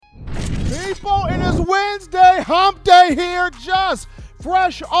People, it is Wednesday, hump day here, just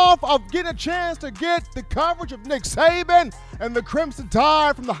fresh off of getting a chance to get the coverage of Nick Saban and the Crimson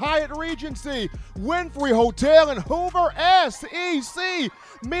Tide from the Hyatt Regency Winfrey Hotel in Hoover, SEC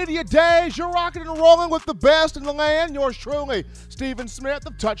Media Days. You're rocking and rolling with the best in the land. Yours truly, Stephen Smith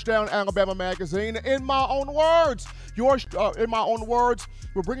of Touchdown Alabama Magazine. In my own words, we're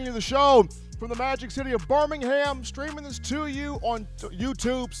bringing you the show from the Magic City of Birmingham, streaming this to you on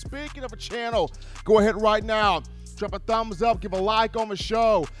YouTube. Speaking of a channel, go ahead right now. Drop a thumbs up, give a like on the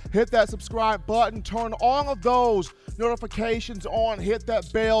show, hit that subscribe button, turn all of those notifications on, hit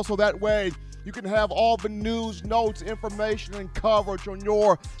that bell so that way you can have all the news, notes, information, and coverage on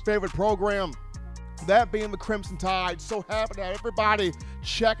your favorite program. That being the Crimson Tide. So happy to have everybody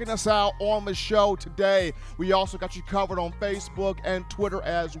checking us out on the show today. We also got you covered on Facebook and Twitter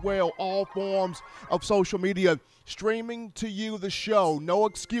as well. All forms of social media streaming to you the show. No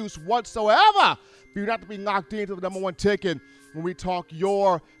excuse whatsoever for you not to be locked into the #1 ticket when we talk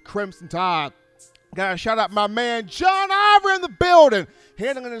your Crimson Tide. Gotta shout out my man John Ivory in the building,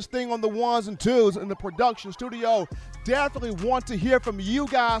 handling this thing on the ones and twos in the production studio. Definitely want to hear from you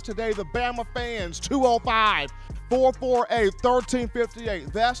guys today, the Bama fans.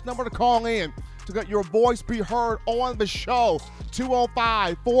 205-448-1358. That's the number to call in to get your voice be heard on the show.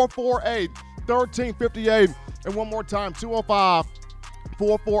 205-448-1358. And one more time,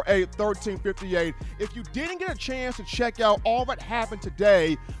 205-448-1358. If you didn't get a chance to check out all that happened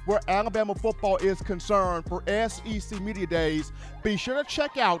today where Alabama football is concerned for SEC Media Days, be sure to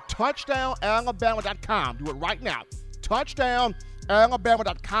check out touchdownalabama.com. Do it right now.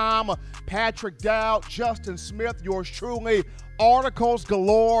 touchdownalabama.com. Patrick Dowd, Justin Smith, yours truly. Articles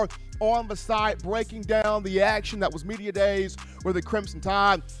galore on the site breaking down the action that was Media Days where the Crimson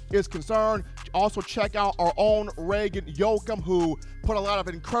Tide is concerned. Also check out our own Reagan Yoakum, who put a lot of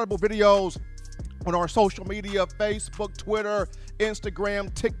incredible videos on our social media, Facebook, Twitter,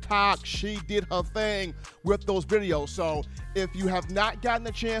 Instagram, TikTok. She did her thing with those videos. So if you have not gotten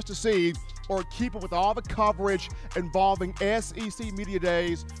the chance to see or keep up with all the coverage involving SEC Media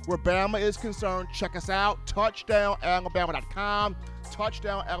Days where Bama is concerned, check us out, touchdownalabama.com,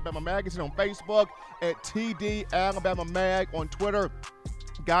 Touchdown Alabama Magazine on Facebook, at TD Alabama Mag on Twitter.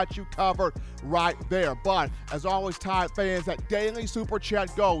 Got you covered right there. But as always, Tide fans, that daily super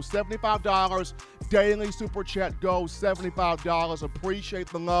chat goes $75. Daily super chat goes $75. Appreciate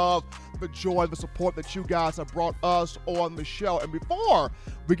the love, the joy, the support that you guys have brought us on the show. And before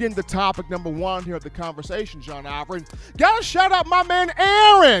we get into topic number one here of the conversation, John Ivory, gotta shout out my man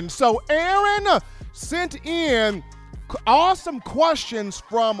Aaron. So Aaron sent in awesome questions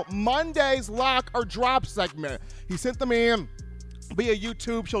from Monday's Lock or Drop segment. He sent them in via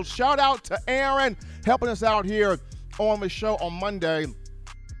YouTube. So shout out to Aaron helping us out here on the show on Monday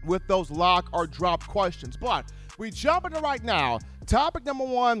with those Lock or Drop questions. But we jump into right now, topic number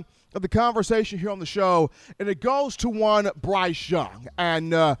one of the conversation here on the show, and it goes to one Bryce Young.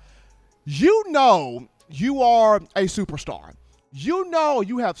 And you know you are a superstar. You know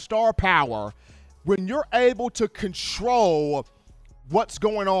you have star power when you're able to control what's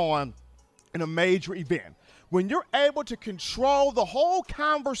going on in a major event. When you're able to control the whole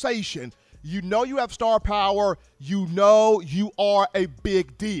conversation, you know you have star power. You know you are a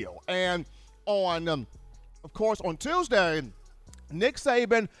big deal. And on, of course, on Tuesday, Nick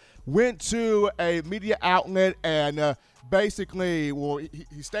Saban went to a media outlet and basically, well,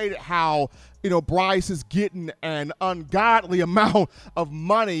 he stated how, Bryce is getting an ungodly amount of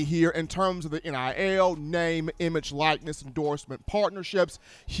money here in terms of the NIL, name, image, likeness, endorsement, partnerships.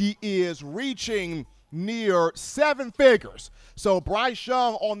 He is reaching near 7 figures. So Bryce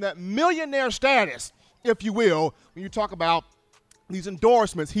Young on that millionaire status, if you will, when you talk about these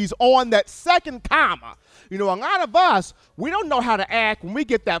endorsements, he's on that second comma. A lot of us, we don't know how to act when we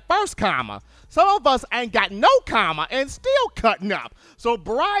get that first comma. Some of us ain't got no comma and still cutting up. So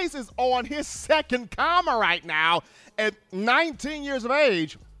Bryce is on his second comma right now at 19 years of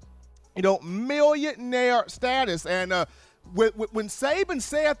age, millionaire status. And when Saban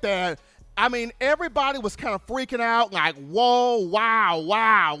said that, I mean, everybody was kind of freaking out like, whoa,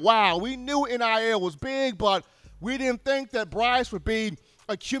 wow. We knew NIL was big, but we didn't think that Bryce would be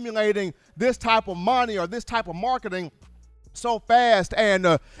accumulating this type of money or this type of marketing so fast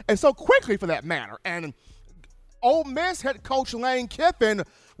and so quickly, for that matter. And Ole Miss head coach Lane Kiffin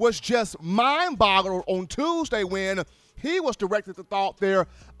was just mind-boggled on Tuesday when he was directed the thought there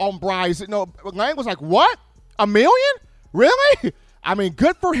on Bryce. Lane was like, what? $1 million? Really? I mean,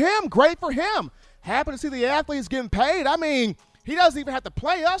 good for him. Great for him. Happy to see the athletes getting paid. I mean, he doesn't even have to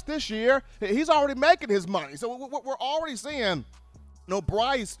play us this year. He's already making his money. So we're already seeing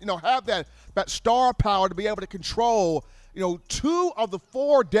Bryce, have that star power to be able to control, 2 of the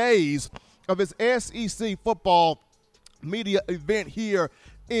 4 days of his SEC football media event here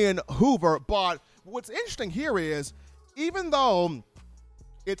in Hoover. But what's interesting here is, even though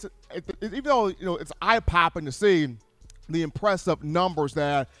it's eye-popping to see the impressive numbers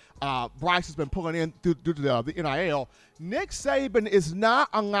that Bryce has been pulling in due to the NIL, Nick Saban is not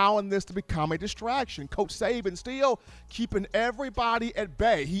allowing this to become a distraction. Coach Saban still keeping everybody at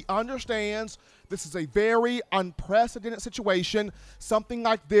bay. He understands this is a very unprecedented situation. Something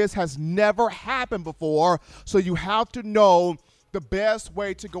like this has never happened before, so you have to know the best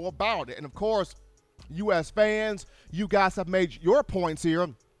way to go about it. And, of course, you as fans, you guys have made your points here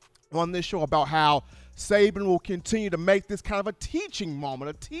on this show about how Saban will continue to make this kind of a teaching moment,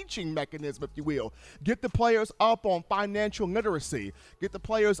 a teaching mechanism, if you will. Get the players up on financial literacy. Get the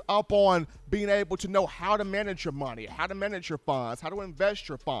players up on being able to know how to manage your money, how to manage your funds, how to invest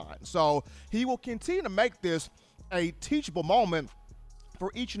your funds. So he will continue to make this a teachable moment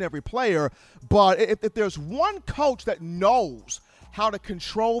for each and every player. But if there's one coach that knows how to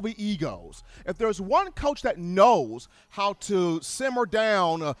control the egos, if there's one coach that knows how to simmer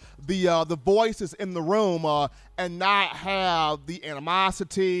down the voices in the room and not have the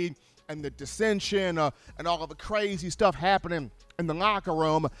animosity and the dissension and all of the crazy stuff happening in the locker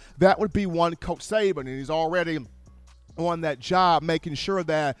room, that would be one Coach Saban. And he's already on that job, making sure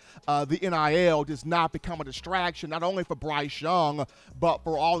that the NIL does not become a distraction, not only for Bryce Young, but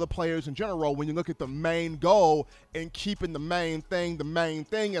for all the players in general. When you look at the main goal and keeping the main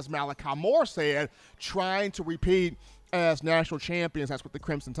thing, as Malachi Moore said, trying to repeat as national champions. That's what the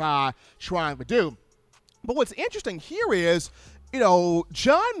Crimson Tide trying to do. But what's interesting here is,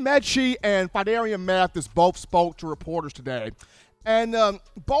 John Mechie and Phidarian Mathis both spoke to reporters today. And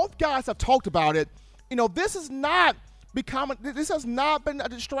both guys have talked about it. This has not been a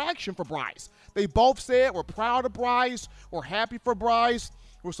distraction for Bryce. They both said we're proud of Bryce, we're happy for Bryce,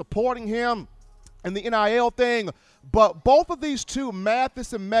 we're supporting him and the NIL thing. But both of these two,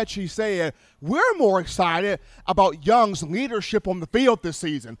 Mathis and Mechie, said we're more excited about Young's leadership on the field this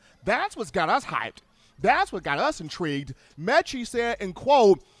season. That's what's got us hyped. That's what got us intrigued. Mechie said, and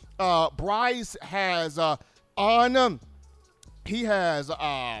quote, Bryce has when he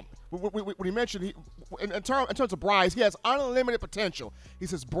mentioned in terms of Bryce, he has unlimited potential. He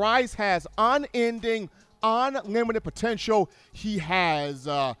says Bryce has unlimited potential. He has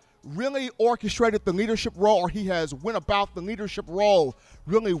really orchestrated the leadership role, or he has went about the leadership role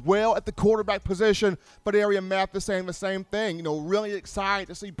really well at the quarterback position. But Phidarian Mathis saying the same thing. Really excited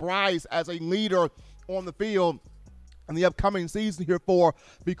to see Bryce as a leader on the field in the upcoming season here for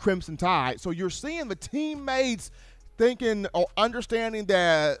the Crimson Tide. So you're seeing the teammates thinking or understanding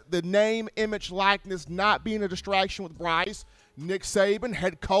that the name, image, likeness not being a distraction with Bryce. Nick Saban,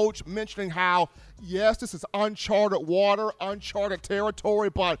 head coach, mentioning how, yes, this is uncharted water, uncharted territory,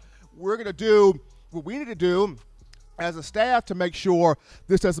 but we're going to do what we need to do as a staff to make sure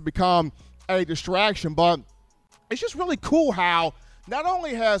this doesn't become a distraction. But it's just really cool how not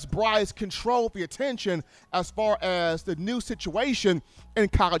only has Bryce controlled the attention as far as the new situation in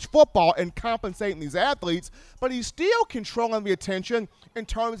college football and compensating these athletes, but he's still controlling the attention in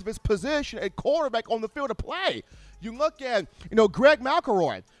terms of his position at quarterback on the field of play. You look at, Greg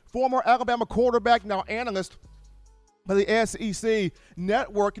McElroy, former Alabama quarterback, now analyst by the SEC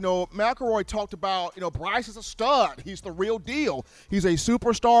Network. McElroy talked about, Bryce is a stud. He's the real deal. He's a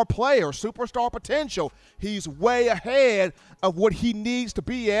superstar player, superstar potential. He's way ahead of what he needs to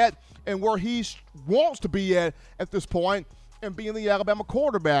be at and where he wants to be at this point, and being the Alabama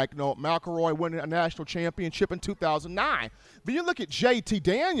quarterback. McElroy winning a national championship in 2009. But you look at J.T.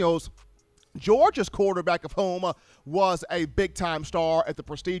 Daniels, Georgia's quarterback, of whom was a big-time star at the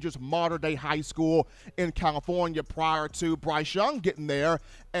prestigious Mater Dei High School in California prior to Bryce Young getting there.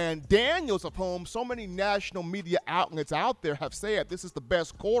 And Daniels, of whom so many national media outlets out there have said this is the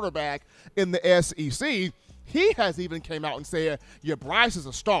best quarterback in the SEC. He has even came out and said, yeah, Bryce is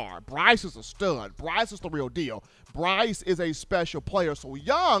a star. Bryce is a stud. Bryce is the real deal. Bryce is a special player. So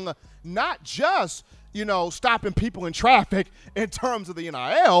Young, not just, stopping people in traffic in terms of the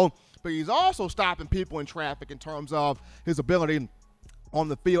NIL, but he's also stopping people in traffic in terms of his ability on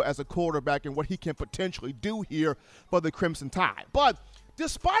the field as a quarterback and what he can potentially do here for the Crimson Tide. But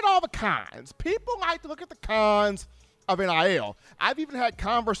despite all the cons, people like to look at the cons of NIL. I've even had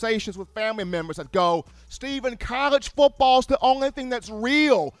conversations with family members that go, Stephen, college football's the only thing that's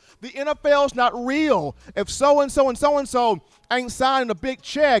real. The NFL's not real. If so-and-so and so-and-so ain't signing a big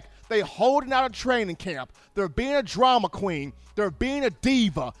check, they holding out a training camp. They're being a drama queen. They're being a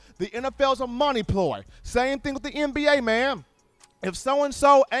diva. The NFL's a money ploy. Same thing with the NBA, man. If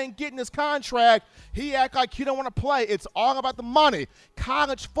so-and-so ain't getting his contract, he act like he don't want to play. It's all about the money.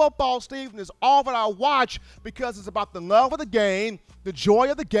 College football, Stephen, is all that I watch because it's about the love of the game, the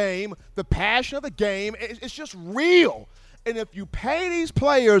joy of the game, the passion of the game. It's just real. And if you pay these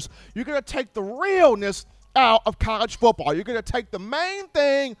players, you're going to take the realness out of college football. You're going to take the main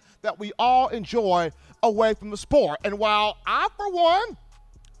thing that we all enjoy away from the sport. And while I, for one,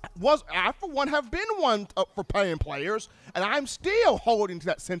 have been one for paying players, and I'm still holding to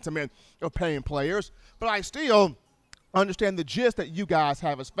that sentiment of paying players, but I still understand the gist that you guys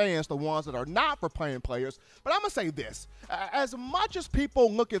have as fans, the ones that are not for paying players. But I'm going to say this. As much as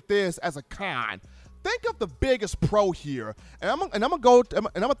people look at this as a con, think of the biggest pro here, and I'm going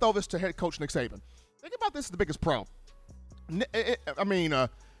to throw this to head coach Nick Saban. Think about this as the biggest pro. If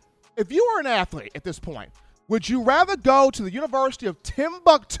you were an athlete at this point, would you rather go to the University of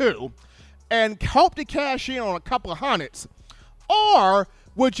Timbuktu and hope to cash in on a couple of hundreds, or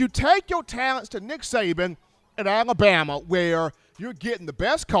would you take your talents to Nick Saban at Alabama, where you're getting the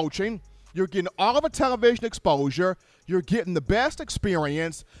best coaching, you're getting all of the television exposure, you're getting the best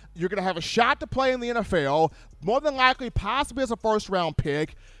experience, you're going to have a shot to play in the NFL, more than likely possibly as a first-round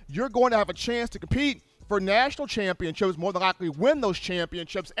pick, you're going to have a chance to compete for national championships, more than likely win those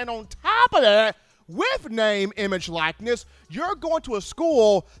championships, and on top of that, with name, image, likeness, you're going to a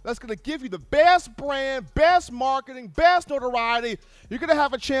school that's going to give you the best brand, best marketing, best notoriety. You're going to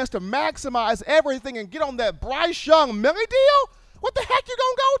have a chance to maximize everything and get on that Bryce Young Millie deal? What the heck you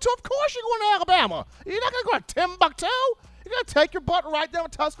going to go to? Of course you're going to Alabama. You're not going to go to Timbuktu. You're going to take your butt right down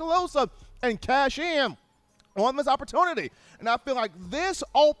to Tuscaloosa and cash in on this opportunity. And I feel like this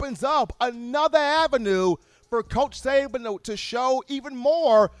opens up another avenue for Coach Saban to show even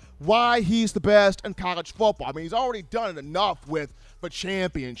more why he's the best in college football. I mean, he's already done it enough with the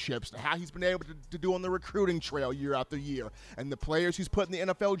championships, how he's been able to do on the recruiting trail year after year, and the players he's put in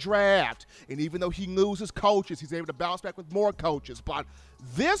the NFL draft. And even though he loses coaches, he's able to bounce back with more coaches. But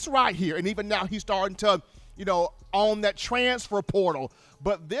this right here, and even now he's starting to, own that transfer portal.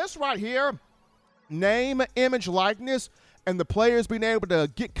 But this right here, name, image, likeness, and the players being able to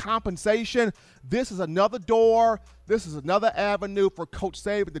get compensation, this is another door, this is another avenue for Coach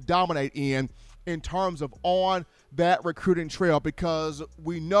Saban to dominate in terms of on that recruiting trail, because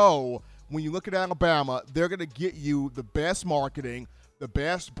we know when you look at Alabama, they're going to get you the best marketing, the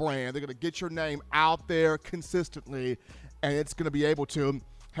best brand. They're going to get your name out there consistently, and it's going to be able to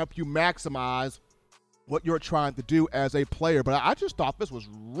help you maximize what you're trying to do as a player. But I just thought this was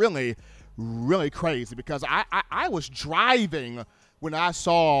really crazy, because I was driving when I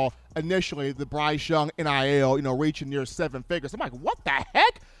saw initially the Bryce Young NIL, reaching near 7 figures. I'm like, what the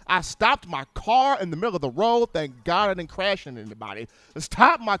heck? I stopped my car in the middle of the road. Thank God I didn't crash into anybody. I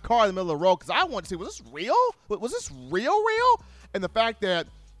stopped my car in the middle of the road because I wanted to see, was this real? Was this real? And the fact that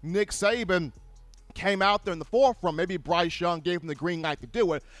Nick Saban came out there in the forefront, maybe Bryce Young gave him the green light to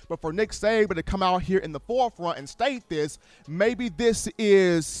do it, but for Nick Saban to come out here in the forefront and state this, maybe this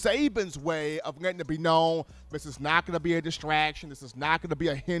is Saban's way of letting it be known this is not going to be a distraction, this is not going to be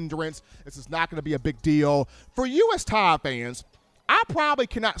a hindrance, this is not going to be a big deal. For you as Tide fans, I probably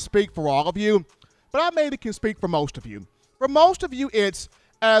cannot speak for all of you, but I maybe can speak for most of you. For most of you, it's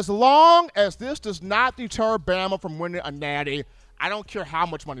as long as this does not deter Bama from winning a natty, I don't care how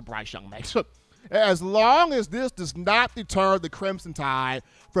much money Bryce Young makes. As long as this does not deter the Crimson Tide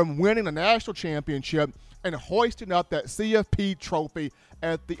from winning a national championship and hoisting up that CFP trophy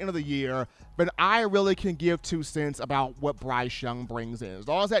at the end of the year, then I really can give 2 cents about what Bryce Young brings in. As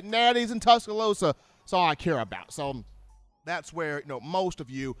long as that natty's in Tuscaloosa, that's all I care about. So that's where most of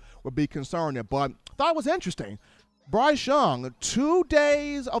you would be concerned. But I thought it was interesting. Bryce Young, 2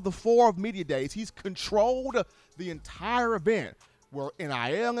 days of the 4 of media days, he's controlled the entire event. Where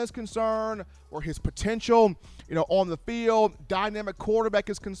NIL is concerned, where his potential, on the field, dynamic quarterback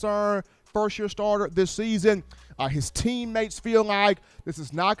is concerned, first-year starter this season. His teammates feel like this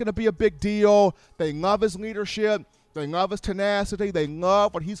is not going to be a big deal. They love his leadership. They love his tenacity. They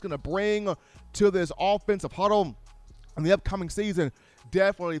love what he's going to bring to this offensive huddle in the upcoming season.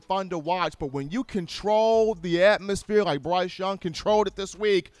 Definitely fun to watch, but when you control the atmosphere like Bryce Young controlled it this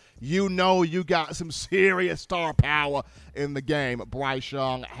week, you got some serious star power in the game. Bryce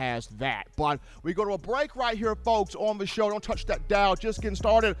Young has that. But we go to a break right here, folks, on the show. Don't touch that dial. Just getting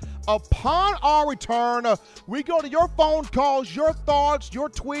started. Upon our return, we go to your phone calls, your thoughts, your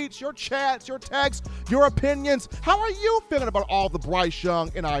tweets, your chats, your texts, your opinions. How are you feeling about all the Bryce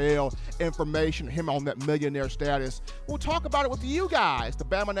Young NIL information, him on that millionaire status? We'll talk about it with you guys, the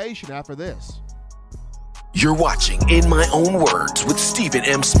Bama Nation, after this. You're watching In My Own Words with Stephen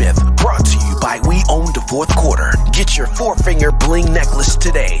M. Smith, brought to you by We Own the Fourth Quarter. Get your four-finger bling necklace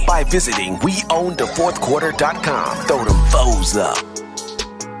today by visiting weownthefourthquarter.com. Throw them foes up.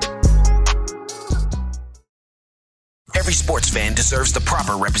 Every sports fan deserves the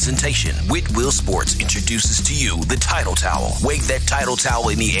proper representation. Whitwell Sports introduces to you the Title Towel. Wave that Title Towel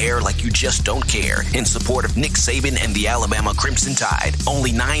in the air like you just don't care. In support of Nick Saban and the Alabama Crimson Tide.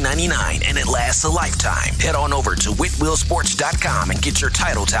 Only $9.99 and it lasts a lifetime. Head on over to whitwellsports.com and get your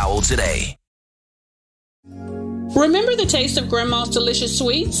Title Towel today. Remember the taste of Grandma's delicious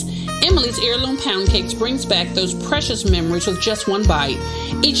sweets? Emily's Heirloom Pound Cakes brings back those precious memories with just one bite.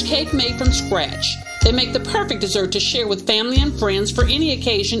 Each cake made from scratch. They make the perfect dessert to share with family and friends for any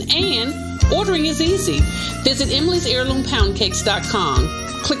occasion, and ordering is easy. Visit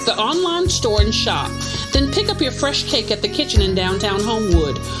emily'sheirloompoundcakes.com. Click the online store and shop. Then pick up your fresh cake at the kitchen in downtown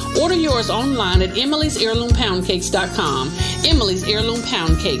Homewood. Order yours online at emily'sheirloompoundcakes.com. Emily's Heirloom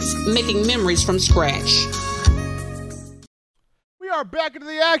Pound Cakes, making memories from scratch. We are back into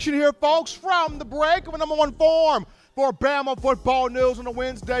the action here, folks, from the break of number one form for Bama football news on a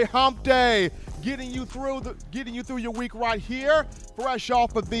Wednesday hump day. Getting you through your week right here, fresh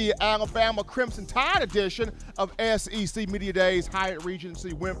off of the Alabama Crimson Tide edition of SEC Media Days, Hyatt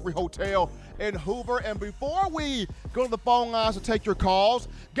Regency Winfrey Hotel in Hoover. And before we go to the phone lines to take your calls,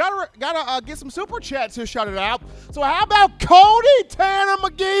 gotta get some super chats here shouted out. So how about Cody Tanner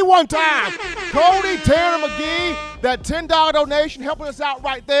McGee one time? Cody Tanner McGee, that $10 donation helping us out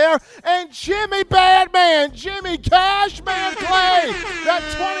right there. And Jimmy Badman, Jimmy Cashman Clay, that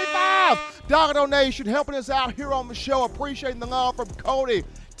 $25 donation helping us out here on the show. Appreciating the love from Cody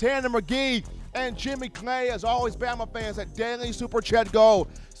Tanner McGee and Jimmy Clay. As always, Bama fans, at Daily Super Chat Go,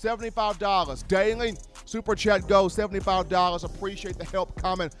 $75. Daily Super Chat Go, $75. Appreciate the help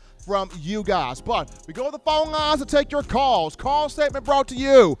coming from you guys. But we go to the phone lines to take your calls. Call statement brought to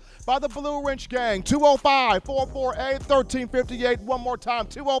you by the Blue Wrench Gang, 205-448-1358. One more time,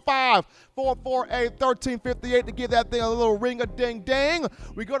 205-448-1358 to give that thing a little ring-a-ding-ding.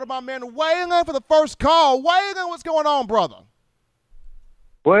 We go to my man Waylon for the first call. Waylon, what's going on, brother?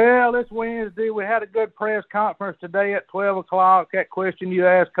 Well, it's Wednesday. We had a good press conference today at 12 o'clock. That question you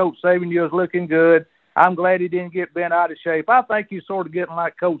asked Coach Saban, you was looking good. I'm glad he didn't get bent out of shape. I think he's sort of getting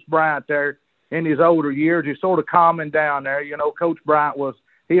like Coach Bryant there in his older years. He's sort of calming down there. You know, Coach Bryant was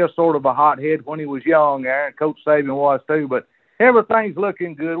sort of a hothead when he was young there, and Coach Saban was too. But everything's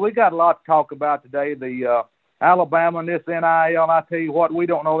looking good. We got a lot to talk about today. The Alabama and this NIL, I tell you what, we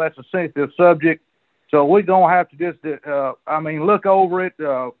don't know. That's a sensitive subject. So we're going to have to just, look over it.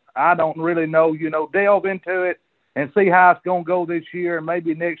 I don't really know, delve into it and see how it's going to go this year. And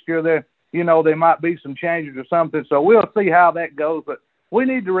maybe next year there might be some changes or something. So we'll see how that goes. But we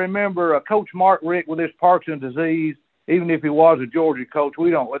need to remember Coach Mark Richt with this Parkinson's disease, even if he was a Georgia coach,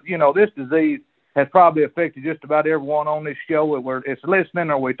 this disease has probably affected just about everyone on this show where it's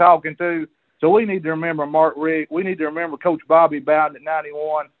listening or we're talking to. So we need to remember Mark Richt. We need to remember Coach Bobby Bowden at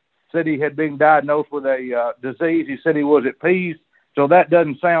 91. Said he had been diagnosed with a disease. He said he was at peace, so that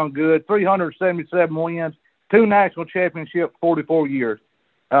doesn't sound good. 377 wins, 2 national championships, 44 years.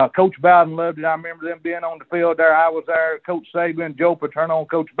 Coach Bowden loved it. I remember them being on the field there. I was there. Coach Saban, Joe Paterno,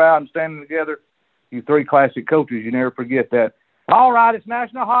 and Coach Bowden standing together. You 3 classic coaches. You never forget that. All right, it's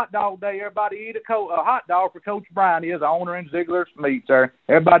National Hot Dog Day. Everybody eat a hot dog for Coach Brian. He is the owner in Ziegler's Meats there.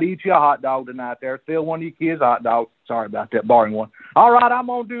 Everybody eat you a hot dog tonight there. Still one of you kids hot dog. Sorry about that, boring one. All right, I'm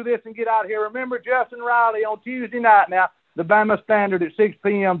going to do this and get out of here. Remember Justin Riley on Tuesday night now, the Bama Standard at 6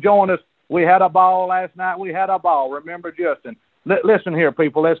 p.m. Join us. We had a ball last night. We had a ball. Remember Justin. Listen here,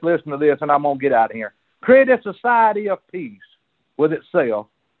 people. Let's listen to this, and I'm going to get out of here. Create a society of peace with itself.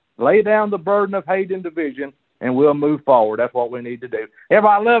 Lay down the burden of hate and division, and we'll move forward. That's what we need to do.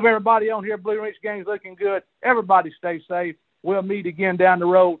 Everybody, I love everybody on here. Blue Ridge Gang's looking good. Everybody stay safe. We'll meet again down the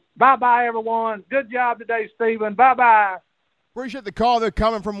road. Bye-bye, everyone. Good job today, Stephen. Bye-bye. Appreciate the call. They're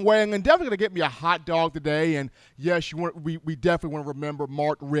coming from Wayland. Definitely going to get me a hot dog today. And, yes, we definitely want to remember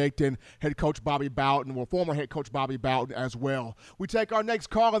Mark Richt and head coach Bobby Bowden, well, former head coach Bobby Bowden as well. We take our next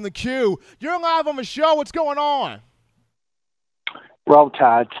call in the queue. You're live on the show. What's going on? Roll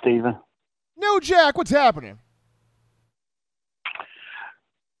Tide, Stephen. New Jack, what's happening?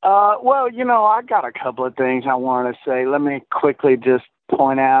 Well, I got a couple of things I wanted to say. Let me quickly just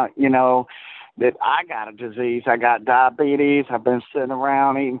point out, that I got a disease. I got diabetes. I've been sitting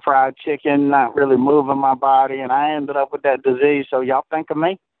around eating fried chicken, not really moving my body, and I ended up with that disease. So y'all think of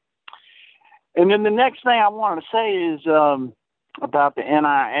me. And then the next thing I wanted to say is about the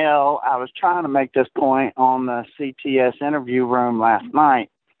NIL. I was trying to make this point on the CTS interview room last night.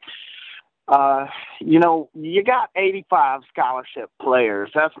 You got 85 scholarship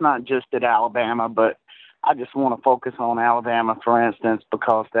players. That's not just at Alabama, but I just want to focus on Alabama, for instance,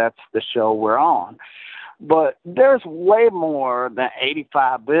 because that's the show we're on. But there's way more than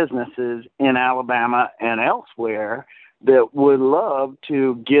 85 businesses in Alabama and elsewhere that would love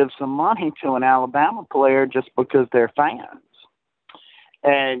to give some money to an Alabama player just because they're fans.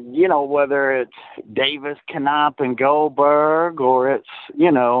 And, whether it's Davis, Knopp, and Goldberg, or it's,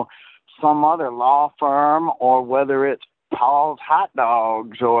 some other law firm, or whether it's Paul's Hot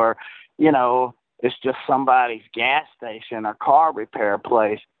Dogs, or, it's just somebody's gas station or car repair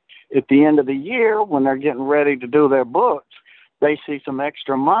place. At the end of the year, when they're getting ready to do their books, they see some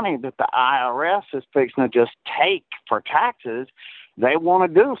extra money that the IRS is fixing to just take for taxes. They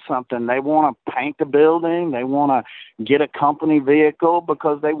want to do something. They want to paint the building. They want to get a company vehicle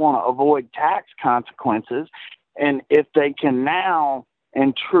because they want to avoid tax consequences. And if they can now,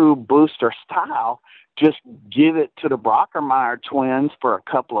 in true Booster style, just give it to the Brockermeyer twins for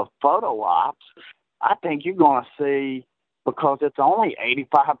a couple of photo ops, I think you're going to see, because it's only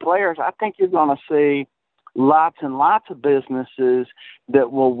 85 players, I think you're going to see lots and lots of businesses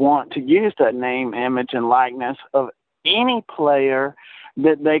that will want to use that name, image, and likeness of any player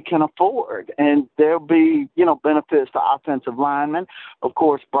that they can afford. And there'll be, benefits to offensive linemen. Of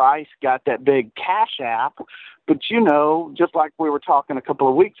course, Bryce got that big Cash App, but, just like we were talking a couple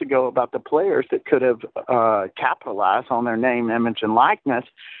of weeks ago about the players that could have capitalized on their name, image, and likeness,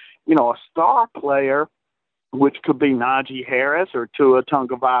 a star player, which could be Najee Harris or Tua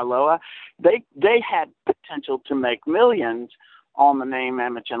Tagovailoa, they had potential to make millions on the name,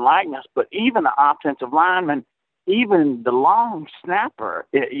 image, and likeness. But even the offensive lineman, even the long snapper,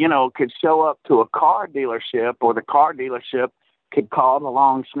 could show up to a car dealership, or the car dealership could call the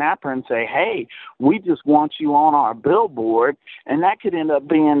long snapper and say, hey, we just want you on our billboard, and that could end up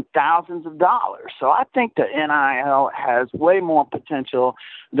being thousands of dollars. So I think the NIL has way more potential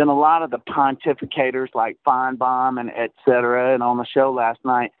than a lot of the pontificators like Feinbaum and et cetera. And on the show last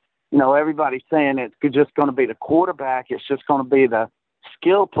night, everybody's saying it's just going to be the quarterback. It's just going to be the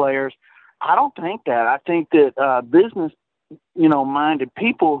skill players. I don't think that. I think that business, minded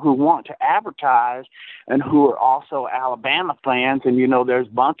people who want to advertise and who are also Alabama fans, and, there's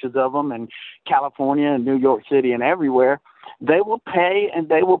bunches of them in California and New York City and everywhere, they will pay, and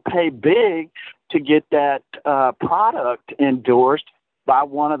they will pay big to get that product endorsed by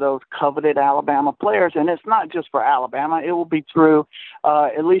one of those coveted Alabama players. And it's not just for Alabama. It will be true,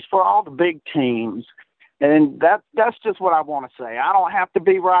 at least for all the big teams. And that's just what I want to say. I don't have to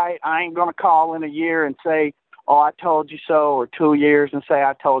be right. I ain't going to call in a year and say, oh, I told you so, or 2 years and say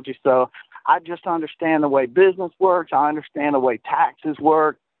I told you so. I just understand the way business works. I understand the way taxes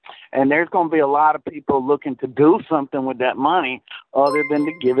work. And there's going to be a lot of people looking to do something with that money other than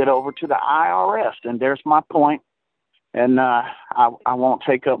to give it over to the IRS. And there's my point. And I won't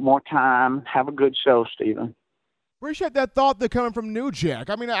take up more time. Have a good show, Stephen. Appreciate that thought that coming from New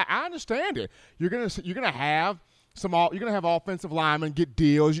Jack. I mean, I understand it. You're gonna have offensive linemen get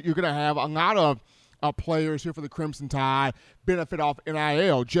deals. You're gonna have a lot of players here for the Crimson Tide benefit off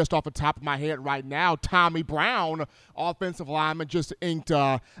NIL. Just off the top of my head right now, Tommy Brown, offensive lineman, just inked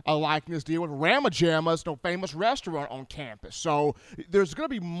a likeness deal with Ramajama's, famous restaurant on campus. So there's going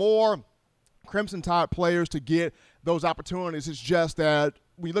to be more Crimson Tide players to get those opportunities. It's just that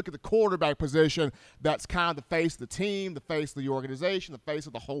we look at the quarterback position, that's kind of the face of the team, the face of the organization, the face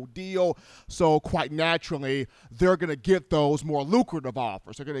of the whole deal. So quite naturally, they're going to get those more lucrative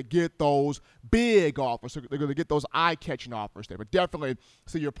offers. They're going to get those big offers. They're going to get those eye-catching offers there. But definitely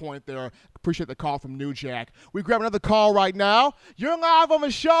see your point there. Appreciate the call from New Jack. We grab another call right now. You're live on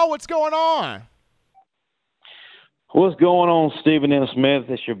the show. What's going on? What's going on, Stephen M. Smith?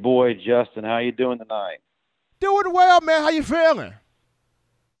 It's your boy, Justin. How you doing tonight? Doing well, man. How you feeling?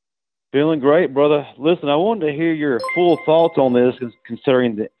 Feeling great, brother. Listen, I wanted to hear your full thoughts on this,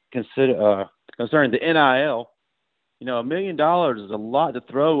 considering the NIL. $1 million is a lot to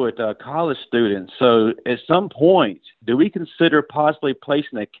throw at college students. So at some point, do we consider possibly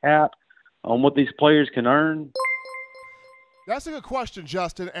placing a cap on what these players can earn? That's a good question,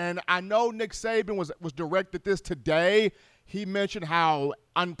 Justin. And I know Nick Saban was direct at this today. He mentioned how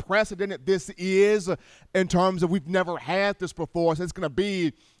unprecedented this is in terms of we've never had this before. So it's going to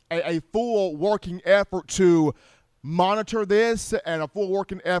be a full working effort to monitor this and a full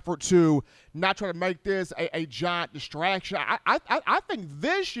working effort to not try to make this a giant distraction. I think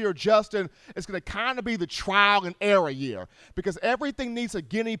this year, Justin, is going to kind of be the trial and error year because everything needs a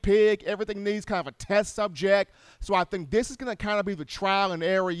guinea pig. Everything needs kind of a test subject. So I think this is going to kind of be the trial and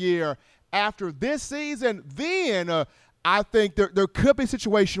error year. After this season, then I think there could be a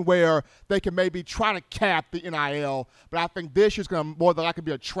situation where they can maybe try to cap the NIL, but I think this year's going to more than likely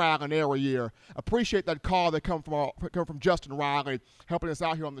be a trial and error year. Appreciate that call that come from Justin Riley, helping us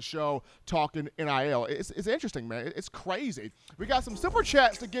out here on the show talking NIL. It's interesting, man. It's crazy. We got some super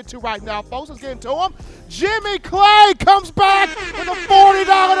chats to get to right now, folks. Let's get into them. Jimmy Clay comes back with a $40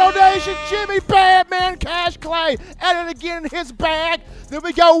 donation. Jimmy Badman Cash Clay added again in his bag. Then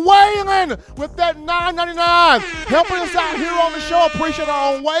we got Waylon with that $9.99 helping us out here on the show. Appreciate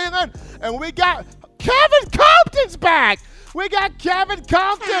our own Waylon. And we got Kevin Compton's back. We got Kevin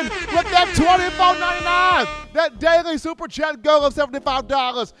Compton with that $24.99. That daily super chat goal of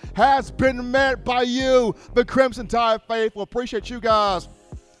 $75 has been met by you, the Crimson Tide faithful. Appreciate you guys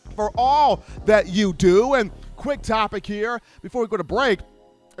for all that you do. And quick topic here before we go to break,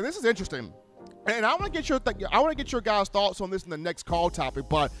 and this is interesting. And I want to get your guys' thoughts on this in the next call topic,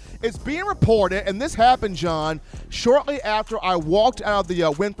 but it's being reported, and this happened, John, shortly after I walked out of the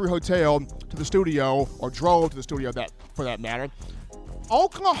Winfrey Hotel to the studio, or drove to the studio, for that matter.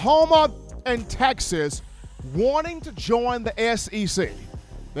 Oklahoma and Texas wanting to join the SEC.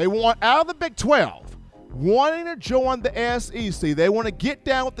 They want out of the Big 12, wanting to join the SEC. They want to get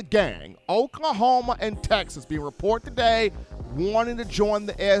down with the gang. Oklahoma and Texas being reported today, wanting to join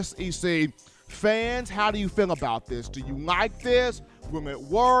the SEC. Fans, how do you feel about this? Do you like this? Will it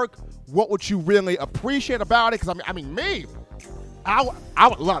work? What would you really appreciate about it? Because, I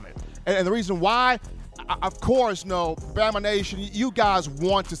would love it. And the reason why, of course, no, Bama Nation, you guys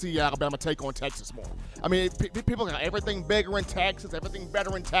want to see Alabama take on Texas more. I mean, people got everything bigger in Texas, everything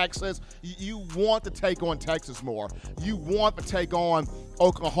better in Texas. You want to take on Texas more. You want to take on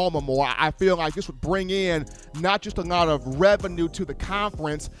Oklahoma more. I feel like this would bring in not just a lot of revenue to the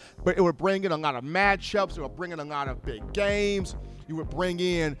conference, but it would bring in a lot of matchups. It would bring in a lot of big games. You would bring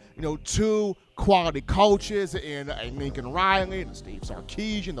in, two quality coaches in Lincoln Riley and Steve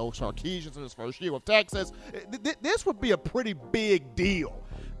Sarkisian. Those Sarkisians in his first year with Texas. This would be a pretty big deal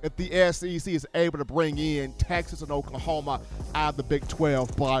if the SEC is able to bring in Texas and Oklahoma out of the Big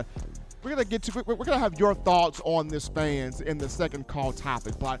 12. But we're gonna have your thoughts on this, fans, in the second call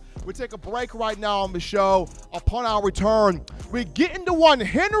topic. But we take a break right now on the show. Upon our return, we get into one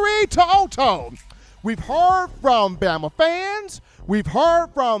Henry To'oTo'o. We've heard from Bama fans. We've heard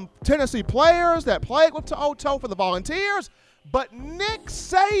from Tennessee players that played with To'oTo'o for the Volunteers. But Nick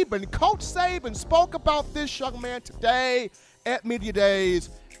Saban, Coach Saban, spoke about this young man today at Media Days.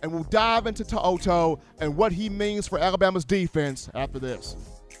 And we'll dive into To'oTo'o and what he means for Alabama's defense after this.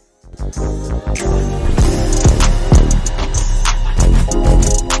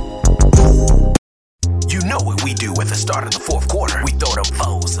 You know what we do at the start of the fourth quarter. We throw them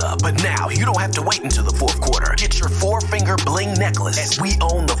foes up. But now you don't have to wait until the fourth quarter. Get your 4-finger bling necklace at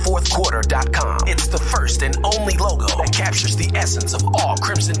WeOwnTheFourthQuarter.com. It's the first and only logo that captures the essence of all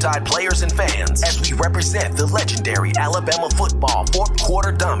Crimson Tide players and fans as we represent the legendary Alabama football fourth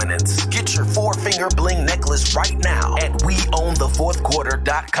quarter dominance. Get your 4-finger bling necklace right now at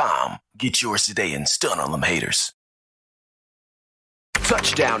WeOwnTheFourthQuarter.com. Get yours today and stun on them haters.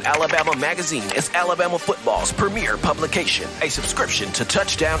 Touchdown Alabama Magazine is Alabama football's premier publication. A subscription to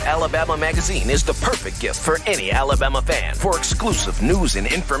Touchdown Alabama Magazine is the perfect gift for any Alabama fan. For exclusive news and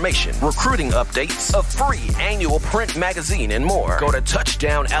information, recruiting updates, a free annual print magazine, and more, go to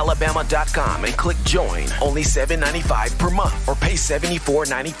touchdownalabama.com and click join. Only $7.95 per month, or pay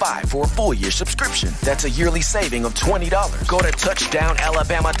 $74.95 for a full year subscription. That's a yearly saving of $20. Go to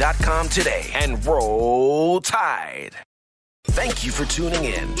touchdownalabama.com today and roll Tide. Thank you for tuning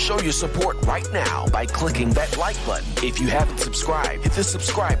in. Show your support right now by clicking that like button. If you haven't subscribed, hit the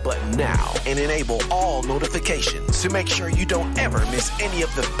subscribe button now and enable all notifications to make sure you don't ever miss any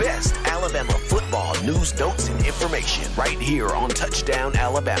of the best Alabama football news, notes, and information right here on Touchdown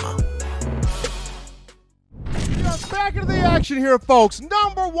Alabama. Back into the action here, folks.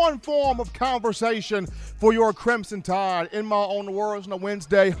 Number one form of conversation for your Crimson Tide. In my own words, on a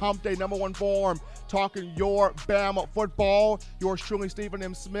Wednesday, hump day, number one form. Talking your Bama football. Yours truly, Stephen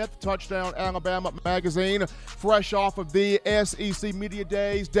M. Smith, Touchdown Alabama Magazine. Fresh off of the SEC Media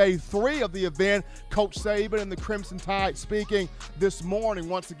Days, day 3 of the event. Coach Saban and the Crimson Tide speaking this morning.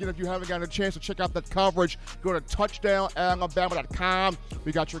 Once again, if you haven't gotten a chance to check out that coverage, go to touchdownalabama.com.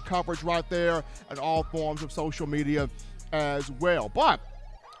 We got your coverage right there and all forms of social media as well. But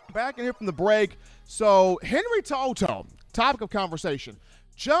back in here from the break, so Henry To'oTo'o, topic of conversation.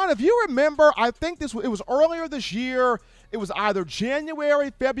 John, if you remember, I think it was earlier this year. It was either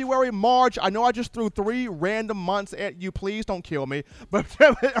January, February, March. I know I just threw 3 random months at you. Please don't kill me. But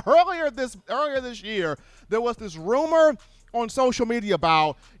earlier this year, there was this rumor on social media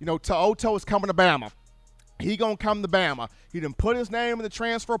about, To'oTo'o is coming to Bama. he going to come to Bama. He done put his name in the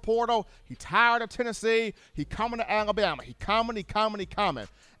transfer portal. He tired of Tennessee. He coming to Alabama. He coming.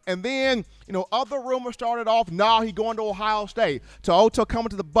 And then, other rumors started off, he going to Ohio State. To'oTo'o coming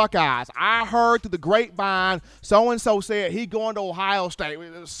to the Buckeyes. I heard through the grapevine, so-and-so said he going to Ohio State.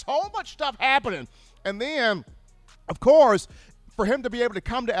 There's so much stuff happening. And then, of course, for him to be able to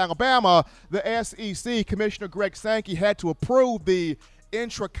come to Alabama, the SEC Commissioner Greg Sankey had to approve the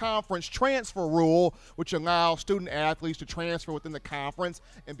intra-conference transfer rule, which allows student-athletes to transfer within the conference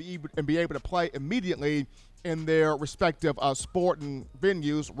and be able to play immediately in their respective sporting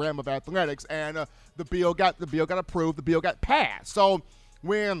venues, realm of athletics. And the bill got approved. The bill got passed. So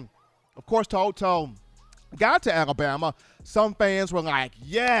when, of course, To'oTo'o got to Alabama, some fans were like,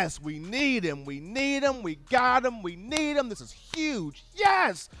 yes, we need him. We got him. We need him. This is huge.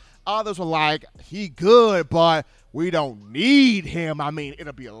 Yes. Others were like, he good, but we don't need him. I mean,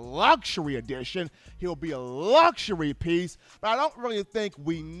 it'll be a luxury addition. He'll be a luxury piece, but I don't really think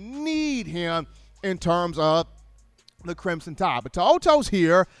we need him in terms of the Crimson Tide. But To'oTo'o's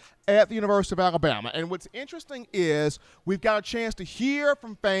here at the University of Alabama. And what's interesting is we've got a chance to hear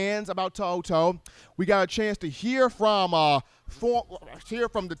from fans about To'oTo'o. We got a chance to hear from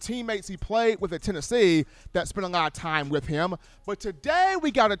the teammates he played with at Tennessee that spent a lot of time with him. But today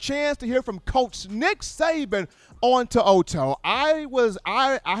we got a chance to hear from Coach Nick Saban on To'oTo'o. I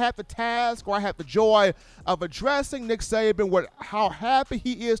had the task, or I had the joy of addressing Nick Saban with how happy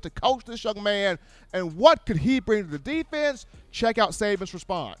he is to coach this young man and what could he bring to the defense. Check out Saban's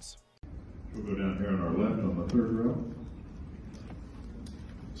response. We'll go down here on our left on the third row.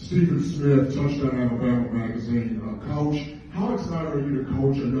 Stephen Smith, Touchdown Alabama Magazine. Coach, how excited are you to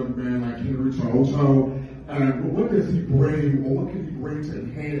coach a young man like Henry To'oTo'o? And what does he bring, or what can he bring to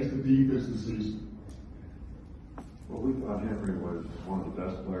enhance the defense this season? Well, we thought Henry was one of the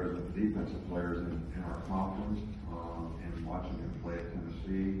best players, defensive players in our conference, and watching him play at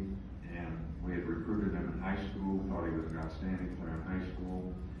Tennessee. And we had recruited him in high school, thought he was an outstanding player in high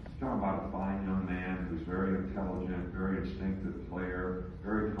school. Talking about a fine young man who's very intelligent, very instinctive player,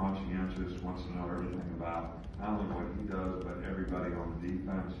 very conscientious, wants to know everything about not only what he does, but everybody on the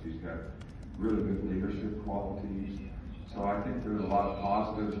defense. He's got really good leadership qualities. So I think there's a lot of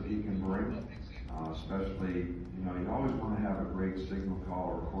positives that he can bring, especially, you always want to have a great signal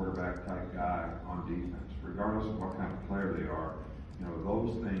caller, quarterback type guy on defense, regardless of what kind of player they are.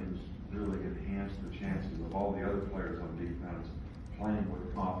 Those things really enhance the chances of all the other players on defense playing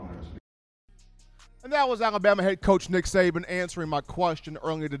with confidence. And that was Alabama head coach Nick Saban answering my question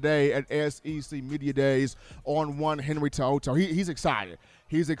earlier today at SEC Media Days on one Henry To'oTo'o. He's excited.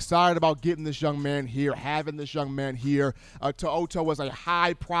 He's excited about getting this young man here, having this young man here. To'oTo'o was a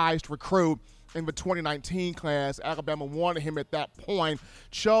high-priced recruit in the 2019 class. Alabama wanted him at that point,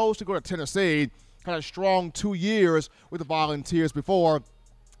 chose to go to Tennessee, had a strong 2 years with the Volunteers before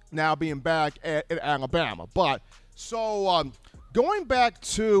now being back at Alabama. But so going back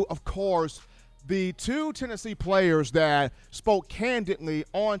to, of course, the two Tennessee players that spoke candidly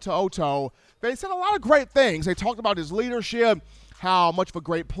on To'oTo'o, they said a lot of great things. They talked about his leadership, how much of a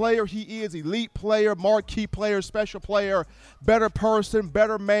great player he is, elite player, marquee player, special player, better person,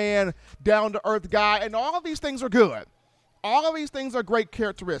 better man, down-to-earth guy, and all of these things are good. All of these things are great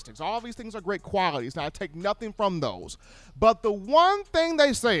characteristics. All of these things are great qualities. Now, I take nothing from those. But the one thing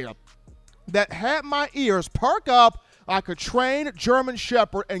they said that had my ears perk up like a trained German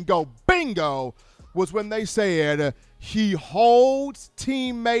shepherd and go bingo was when they said he holds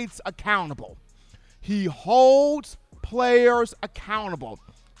teammates accountable. He holds players accountable.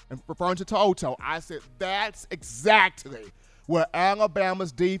 And referring to To'oTo'o, I said that's exactly what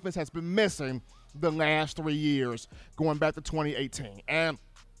Alabama's defense has been missing the last 3 years, going back to 2018. And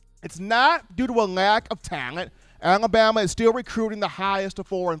it's not due to a lack of talent. Alabama is still recruiting the highest of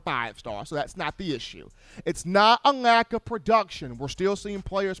 4 and 5 stars, so that's not the issue. It's not a lack of production. We're still seeing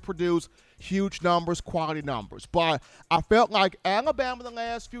players produce huge numbers, quality numbers. But I felt like Alabama the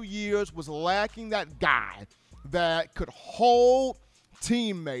last few years was lacking that guy that could hold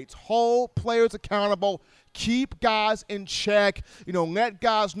teammates, hold players accountable, keep guys in check, let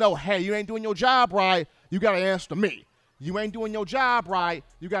guys know, hey, you ain't doing your job right, you got to answer to me. You ain't doing your job right,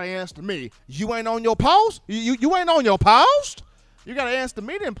 you got to answer to me. You ain't on your post? You ain't on your post? You got to answer to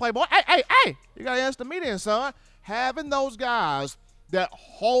me then, playboy. Hey, you got to answer to me then, son. Having those guys that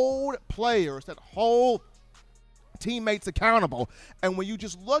hold players, that hold teammates accountable. And when you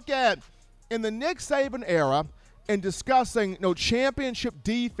just look at, in the Nick Saban era, in discussing championship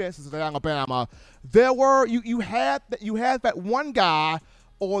defenses at Alabama, there were you had that one guy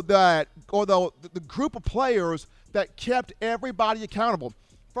or the group of players that kept everybody accountable.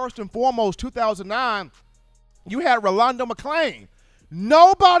 First and foremost, 2009, You had Rolando McClain.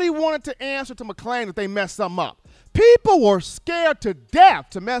 Nobody wanted to answer to McClain if they messed something up. People were scared to death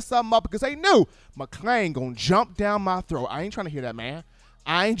to mess something up because they knew McClain going to jump down my throat. I ain't trying to hear that, man.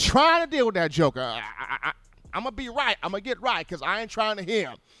 I ain't trying to deal with that joker. I'm going to be right. I'm going to get right because I ain't trying to hear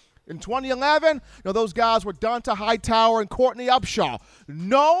him. In 2011, those guys were Donta Hightower and Courtney Upshaw.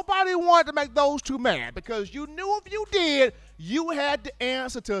 Nobody wanted to make those two mad because you knew if you did, you had to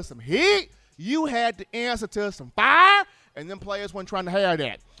answer to some heat. You had to answer to some fire, and them players weren't trying to hear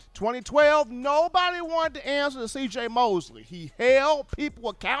that. 2012, nobody wanted to answer to C.J. Mosley. He held people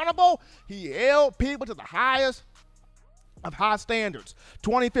accountable. He held people to the highest of high standards.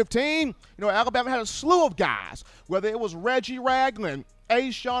 2015, Alabama had a slew of guys, whether it was Reggie Ragland,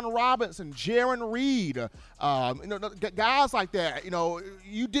 A'Shawn Robinson, Jaron Reed, guys like that.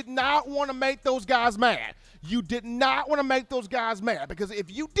 You did not want to make those guys mad. You did not want to make those guys mad because if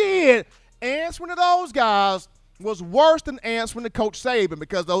you did, answering to those guys was worse than answering to Coach Saban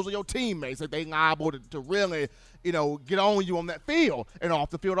because those are your teammates that they liable to really, get on you on that field and off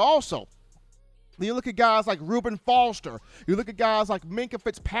the field also. You look at guys like Reuben Foster. You look at guys like Minkah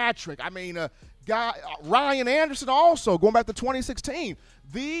Fitzpatrick. Ryan Anderson also, going back to 2016.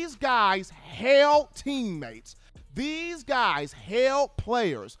 These guys held teammates. These guys held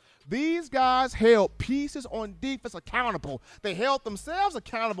players. These guys held pieces on defense accountable. They held themselves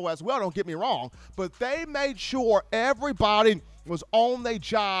accountable as well, don't get me wrong, but they made sure everybody was on their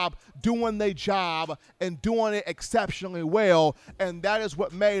job, doing their job, and doing it exceptionally well, and that is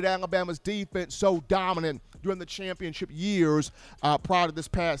what made Alabama's defense so dominant during the championship years prior to this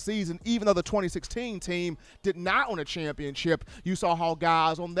past season. Even though the 2016 team did not win a championship, you saw how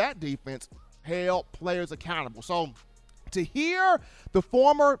guys on that defense held players accountable. So to hear the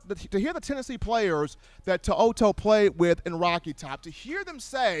Tennessee players that To'oto played with in Rocky Top, to hear them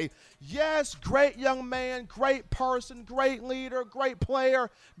say, yes, great young man, great person, great leader, great player,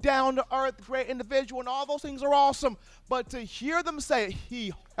 down to earth, great individual, and all those things are awesome. But to hear them say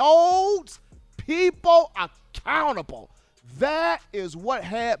he holds people accountable, that is what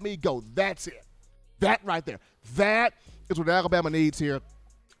had me go, that's it. That right there. That is what Alabama needs here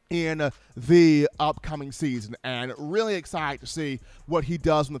in the upcoming season, and really excited to see what he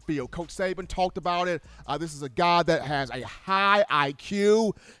does on the field. Coach Saban talked about it. This is a guy that has a high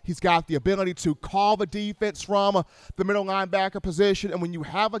IQ. He's got the ability to call the defense from the middle linebacker position, and when you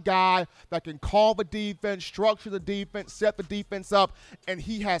have a guy that can call the defense, structure the defense, set the defense up, and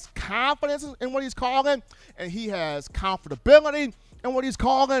he has confidence in what he's calling, and he has comfortability in what he's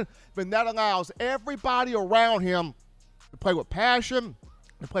calling, then that allows everybody around him to play with passion,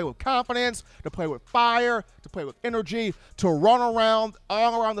 to play with confidence, to play with fire, to play with energy, to run around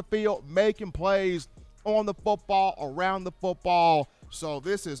all around the field, making plays on the football, around the football. So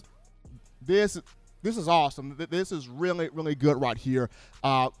this is awesome. This is really, really good right here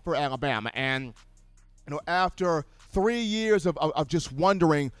for Alabama. And after 3 years of just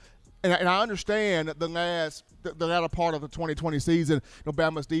wondering, and I understand the latter part of the 2020 season,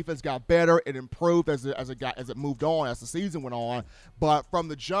 Alabama's defense got better. It improved as it moved on, as the season went on. But from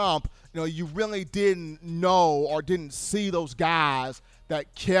the jump, you really didn't know or didn't see those guys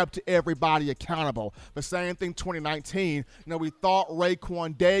that kept everybody accountable. The same thing 2019. We thought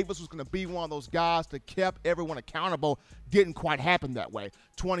Raekwon Davis was going to be one of those guys that kept everyone accountable. Didn't quite happen that way.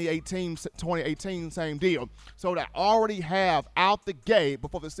 2018, same deal. So to already have out the gate,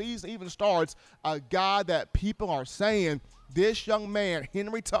 before the season even starts, a guy that people are saying, this young man,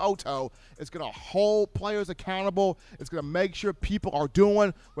 Henry To'oto, is going to hold players accountable. It's going to make sure people are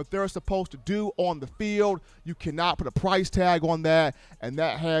doing what they're supposed to do on the field. You cannot put a price tag on that, and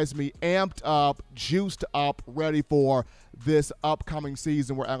that has me amped up, juiced up, ready for this upcoming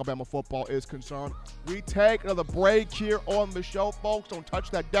season where Alabama football is concerned. We take another break here on the show, folks. Don't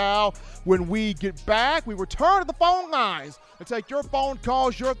touch that dial. When we get back, we return to the phone lines and take your phone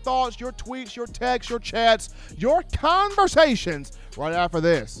calls, your thoughts, your tweets, your texts, your chats, your conversations right after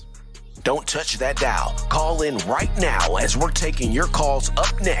this. Don't touch that dial. Call in right now as we're taking your calls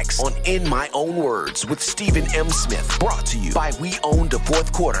up next on In My Own Words with Stephen M. Smith. Brought to you by We Own the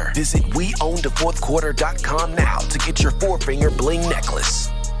Fourth Quarter. Visit WeOwnTheFourthQuarter.com now to get your four-finger bling necklace.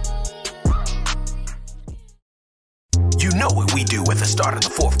 You know what we do at the start of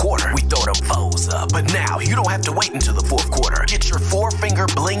the fourth quarter. We throw them foes up. But now you don't have to wait until the fourth quarter. Get your four-finger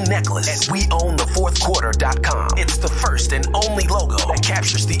bling necklace at WeOwnTheFourthQuarter.com. It's the first and only logo that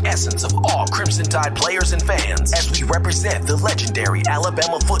captures the essence of all Crimson Tide players and fans as we represent the legendary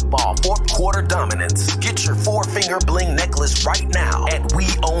Alabama football fourth quarter dominance. Get your four-finger bling necklace right now at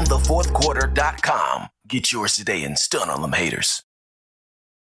WeOwnTheFourthQuarter.com. Get yours today and stun on them haters.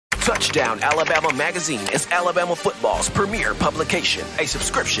 Touchdown Alabama Magazine is Alabama football's premier publication. A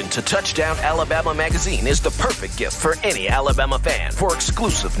subscription to Touchdown Alabama Magazine is the perfect gift for any Alabama fan. For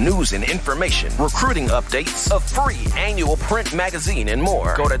exclusive news and information, recruiting updates, a free annual print magazine, and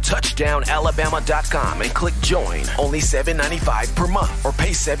more, go to touchdownalabama.com and click join. Only $7.95 per month, or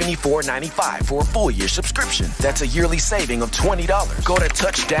pay $74.95 for a full-year subscription. That's a yearly saving of $20. Go to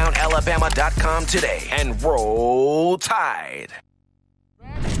touchdownalabama.com today and roll Tide.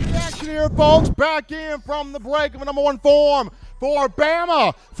 Back in the action here, folks. Back in from the break of number one form for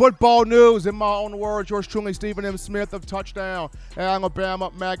Bama football news. In my own words, yours truly, Stephen M. Smith of Touchdown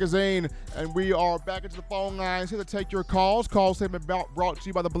Alabama Magazine. And we are back into the phone lines here to take your calls. Calls have been brought to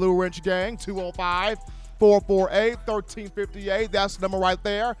you by the Blue Wrench Gang, 205-448-1358. That's the number right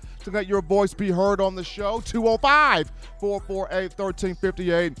there to let your voice be heard on the show,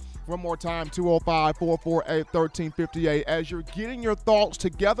 205-448-1358. One more time, 205-448-1358. As you're getting your thoughts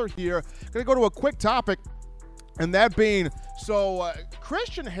together here, going to go to a quick topic, and that being,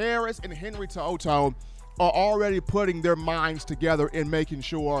 Christian Harris and Henry To'oTo'o are already putting their minds together in making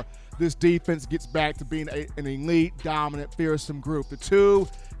sure this defense gets back to being an elite, dominant, fearsome group. The two,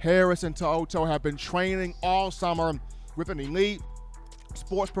 Harris and To'oTo'o, have been training all summer with an elite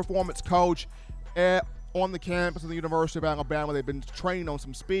sports performance coach on the campus of the University of Alabama. They've been training on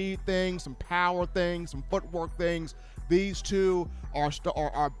some speed things, some power things, some footwork things. These two are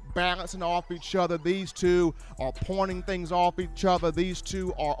balancing off each other. These two are pointing things off each other. These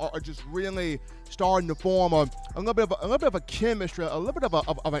two are just really starting to form a little bit of a chemistry, a little bit of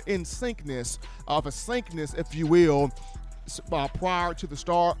an in-syncness, of a syncness, if you will, prior to the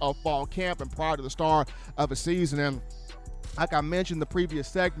start of fall camp and prior to the start of a season. And like I mentioned in the previous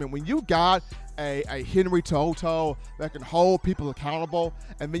segment, when you got a Henry To'oTo'o that can hold people accountable,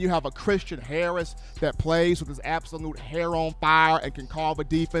 and then you have a Christian Harris that plays with his absolute hair on fire and can call the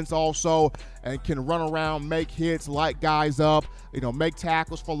defense also, and can run around, make hits, light guys up, make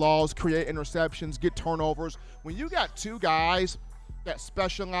tackles for loss, create interceptions, get turnovers. When you got two guys that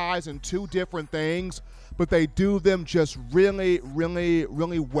specialize in two different things, but they do them just really, really,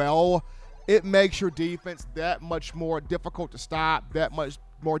 really well, it makes your defense that much more difficult to stop, that much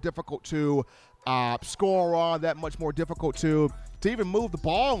more difficult to score on, that much more difficult to even move the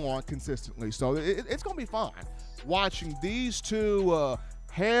ball on consistently. So it's going to be fun watching these two,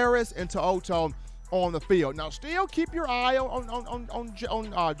 Harris and To'oTo'o, on the field. Now, still keep your eye on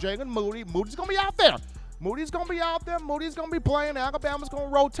Jalen Moody. Moody's going to be out there. Moody's going to be out there. Moody's going to be playing. Alabama's going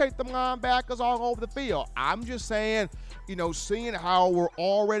to rotate them linebackers all over the field. I'm just saying, seeing how we're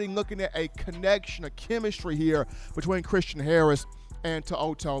already looking at a connection, a chemistry here between Christian Harris and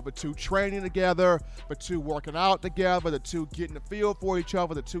To'oTo'o, the two training together, the two working out together, the two getting the feel for each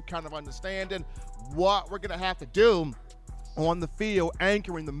other, the two kind of understanding what we're going to have to do on the field,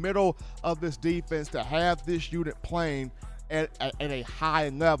 anchoring the middle of this defense to have this unit playing at a high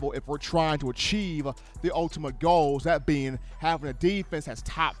level if we're trying to achieve the ultimate goals, that being having a defense that's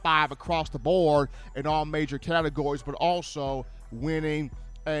top 5 across the board in all major categories, but also winning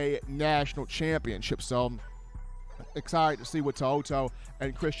a national championship. So excited to see what To'oTo'o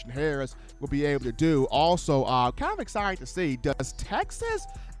and Christian Harris will be able to do. Also, kind of excited to see, does Texas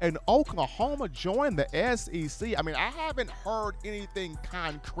and Oklahoma join the SEC? I mean, I haven't heard anything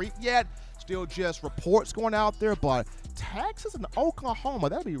concrete yet. Still just reports going out there, but Texas and Oklahoma,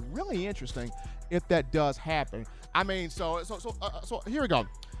 that'd be really interesting if that does happen. I mean, so here we go.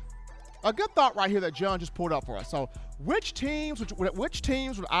 A good thought right here that John just pulled up for us. So which teams would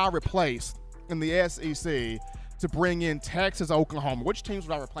I replace in the SEC to bring in Texas, Oklahoma? Which teams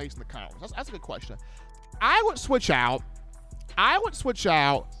would I replace in the conference? That's a good question. I would switch out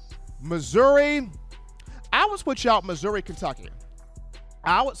Missouri. I would switch out Missouri, Kentucky.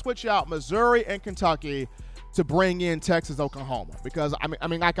 I would switch out Missouri and Kentucky to bring in Texas, Oklahoma. Because, I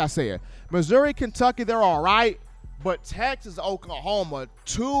mean, like I said, Missouri, Kentucky, they're all right. But Texas, Oklahoma,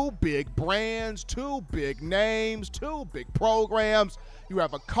 two big brands, two big names, two big programs. You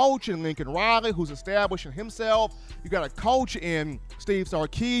have a coach in Lincoln Riley who's establishing himself. You got a coach in Steve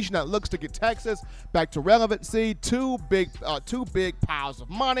Sarkisian that looks to get Texas back to relevancy. Two big piles of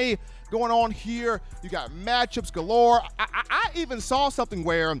money going on here. You got matchups galore. I even saw something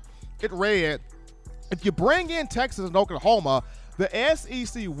where it read, if you bring in Texas and Oklahoma, the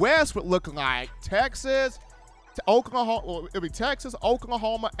SEC West would look like Texas, Oklahoma, it'll be Texas,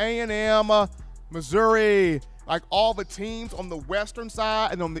 Oklahoma, A&M, Missouri, like all the teams on the western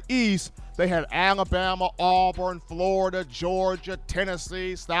side, and on the east, they had Alabama, Auburn, Florida, Georgia,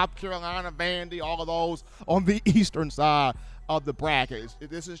 Tennessee, South Carolina, Vandy, all of those on the eastern side of the bracket.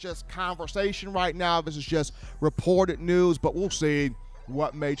 This is just conversation right now. This is just reported news, but we'll see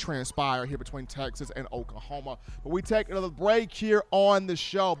what may transpire here between Texas and Oklahoma. But we take another break here on the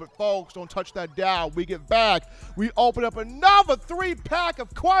show. But, folks, don't touch that dial. We get back. We open up another 3-pack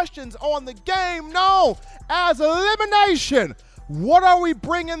of questions on the game known as Elimination. What are we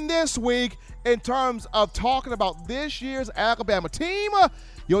bringing this week in terms of talking about this year's Alabama team?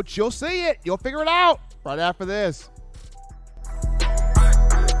 You'll see it. You'll figure it out right after this.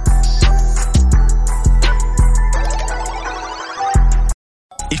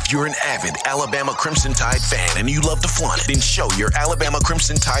 If you're an avid Alabama Crimson Tide fan and you love to flaunt it, then show your Alabama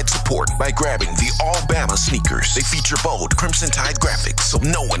Crimson Tide support by grabbing the All-Bama sneakers. They feature bold Crimson Tide graphics, so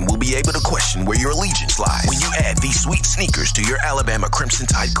no one will be able to question where your allegiance lies. When you add these sweet sneakers to your Alabama Crimson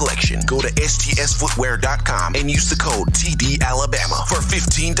Tide collection, go to STSFootwear.com and use the code TDAlabama for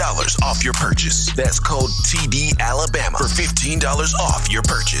 $15 off your purchase. That's code TDAlabama for $15 off your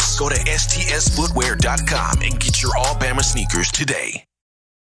purchase. Go to STSFootwear.com and get your All-Bama sneakers today.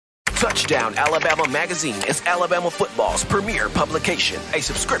 Touchdown Alabama Magazine is Alabama football's premier publication. A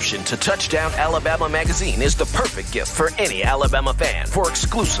subscription to Touchdown Alabama Magazine is the perfect gift for any Alabama fan. For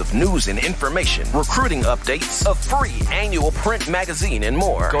exclusive news and information, recruiting updates, a free annual print magazine, and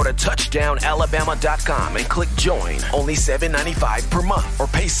more, go to touchdownalabama.com and click join. Only $7.95 per month, or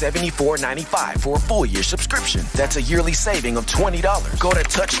pay $74.95 for a full year subscription. That's a yearly saving of $20. Go to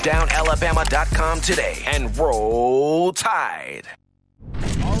touchdownalabama.com today and roll Tide.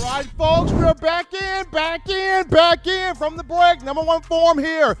 All right, folks, we're back in from the break. Number one form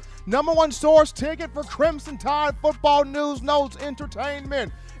here. Number one source ticket for Crimson Tide football news, notes,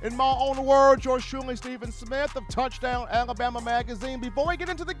 entertainment. In my own words, yours truly, Stephen Smith of Touchdown Alabama Magazine. Before we get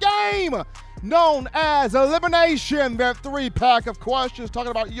into the game, known as Elimination, that 3-pack of questions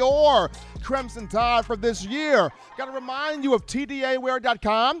talking about your Crimson Tide for this year. Got to remind you of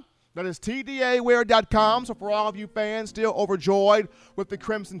TDAwear.com. That is TDAwear.com. So for all of you fans still overjoyed with the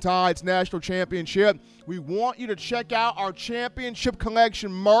Crimson Tide's national championship, we want you to check out our championship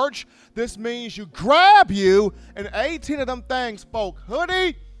collection merch. This means you grab you an 18 of them things, folk.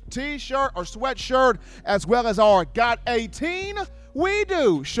 Hoodie, t-shirt, or sweatshirt, as well as our Got 18 We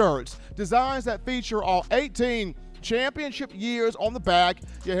Do shirts. Designs that feature all 18 championship years on the back.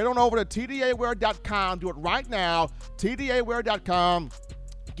 You head on over to TDAwear.com. Do it right now. TDAwear.com.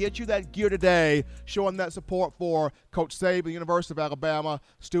 Get you that gear today, showing that support for Coach Saban, the University of Alabama,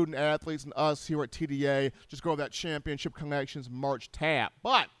 student athletes, and us here at TDA. Just go to that Championship Connections merch tab.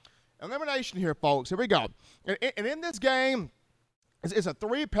 But elimination here, folks. Here we go. And in this game, it's a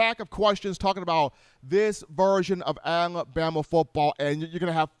 3-pack of questions talking about this version of Alabama football. And you're going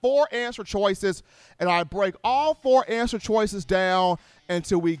to have 4 answer choices, and I break all 4 answer choices down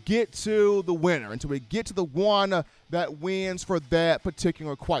until we get to the winner, until we get to the one that wins for that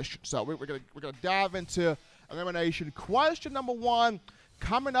particular question. So we're gonna dive into elimination. Question number 1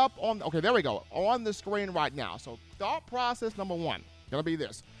 coming up on, okay, there we go, on the screen right now. So thought process number 1 gonna be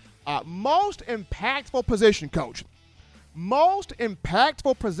this. Most impactful position coach. Most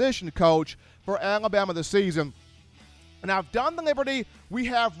impactful position coach for Alabama this season. And I've done the liberty. We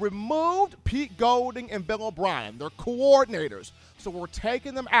have removed Pete Golding and Bill O'Brien. They're coordinators. So we're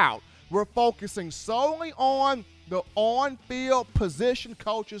taking them out. We're focusing solely on the on-field position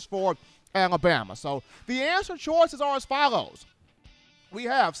coaches for Alabama. So the answer choices are as follows. We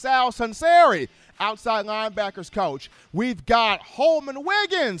have Sal Sunseri, outside linebackers coach. We've got Holman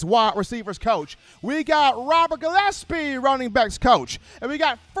Wiggins, wide receivers coach. We got Robert Gillespie, running backs coach. And we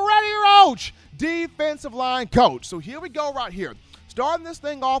got Freddie Roach, defensive line coach. So here we go right here. Starting this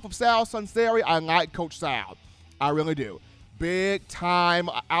thing off of Sal Sunseri, I like Coach Sal. I really do. Big-time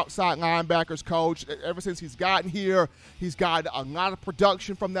outside linebackers coach. Ever since he's gotten here, he's got a lot of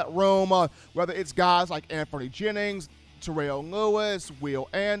production from that room, whether it's guys like Anthony Jennings, Terrell Lewis, Will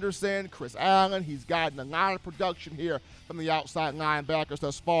Anderson, Chris Allen. He's gotten a lot of production here from the outside linebackers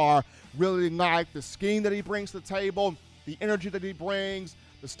thus far. Really like the scheme that he brings to the table, the energy that he brings,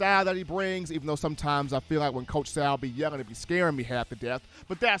 the style that he brings, even though sometimes I feel like when Coach Sal be yelling, it'd be scaring me half to death.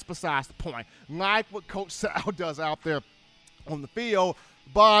 But that's besides the point. Like what Coach Sal does out there on the field,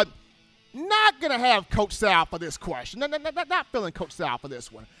 but not going to have Coach Sal for this question. Not feeling Coach Sal for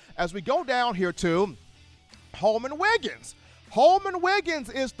this one. As we go down here to Holman Wiggins. Holman Wiggins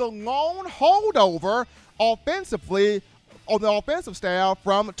is the lone holdover offensively on the offensive staff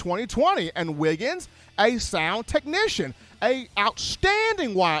from 2020. And Wiggins, a sound technician, a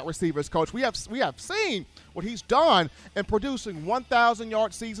outstanding wide receivers coach. We have seen what he's done in producing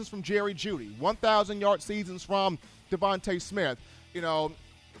 1,000-yard seasons from Jerry Jeudy, 1,000-yard seasons from Devontae Smith. You know,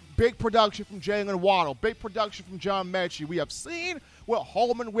 big production from Jalen Waddle, big production from John Mechie. We have seen what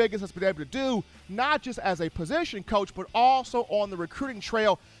Holman Wiggins has been able to do, not just as a position coach, but also on the recruiting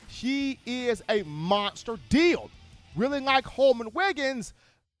trail. He is a monster deal. Really like Holman Wiggins,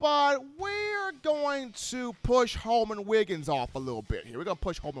 but we're going to push Holman Wiggins off a little bit here. We're going to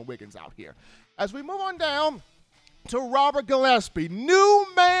push Holman Wiggins out here. As we move on down to Robert Gillespie, new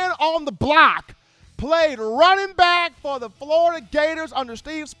man on the block. Played running back for the Florida Gators under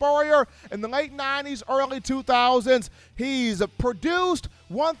Steve Spurrier in the late 90s, early 2000s. He's produced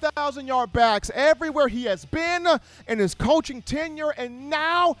 1,000-yard backs everywhere he has been in his coaching tenure, and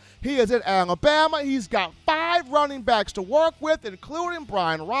now he is at Alabama. He's got 5 running backs to work with, including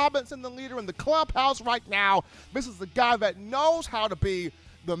Brian Robinson, the leader in the clubhouse right now. This is the guy that knows how to be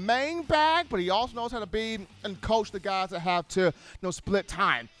the main back, but he also knows how to be and coach the guys that have to split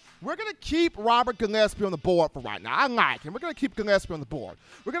time. We're going to keep Robert Gillespie on the board for right now. I like him. We're going to keep Gillespie on the board.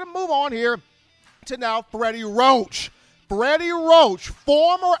 We're going to move on here to now Freddie Roach. Freddie Roach,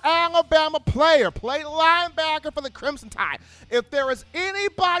 former Alabama player, played linebacker for the Crimson Tide. If there is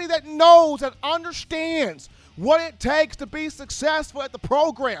anybody that knows, that understands what it takes to be successful at the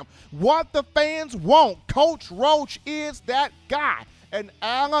program, what the fans want, Coach Roach is that guy, an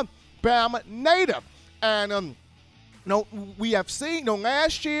Alabama native. And we have seen,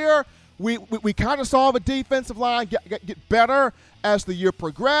 last year we kind of saw the defensive line get better as the year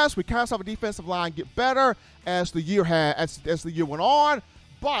progressed. We kind of saw the defensive line get better as the year went on.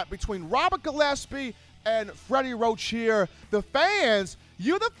 But between Robert Gillespie and Freddie Roach here, the fans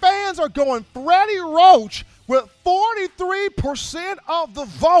are going Freddie Roach with 43% of the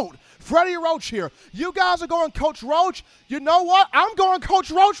vote. Freddie Roach here. You guys are going Coach Roach. You know what? I'm going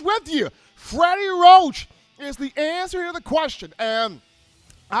Coach Roach with you. Freddie Roach is the answer to the question. And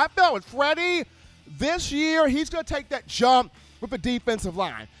I felt with Freddie this year, he's going to take that jump with the defensive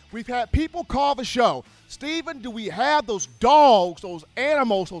line. We've had people call the show, Stephen, do we have those dogs, those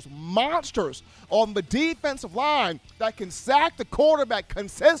animals, those monsters on the defensive line that can sack the quarterback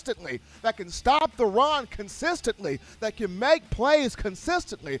consistently, that can stop the run consistently, that can make plays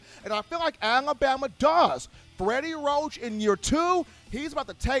consistently? And I feel like Alabama does. Freddie Roach in year 2, he's about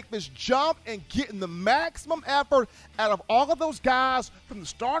to take this jump and getting the maximum effort out of all of those guys from the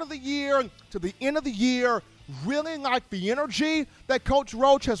start of the year to the end of the year. Really like the energy that Coach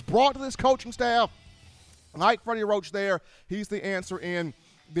Roach has brought to this coaching staff. Like Freddie Roach there, he's the answer in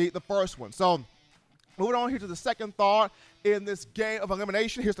the first one. So moving on here to the second thought in this game of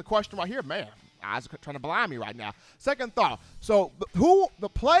elimination. Here's the question right here. Man, eyes are trying to blind me right now. Second thought. So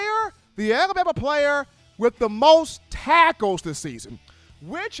the Alabama player with the most tackles this season.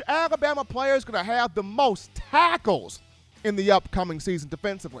 Which Alabama player is going to have the most tackles in the upcoming season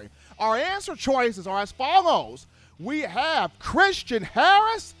defensively? Our answer choices are as follows. We have Christian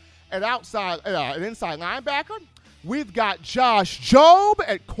Harris at an inside linebacker. We've got Josh Jobe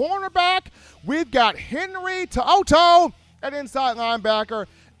at cornerback. We've got Henry To'oto at inside linebacker.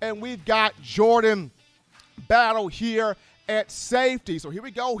 And we've got Jordan Battle here at safety. So here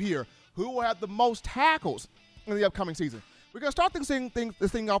we go here. Who will have the most tackles in the upcoming season? We're going to start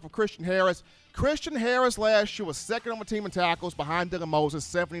this thing off with Christian Harris. Christian Harris last year was second on the team in tackles behind Dylan Moses,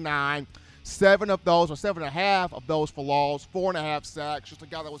 79. 7.5 of those for loss, 4.5 sacks. Just a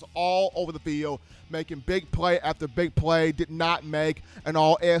guy that was all over the field, making big play after big play. Did not make an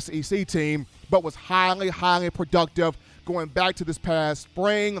all-SEC team, but was highly, highly productive going back to this past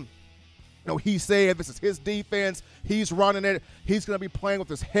spring. He said this is his defense. He's running it. He's going to be playing with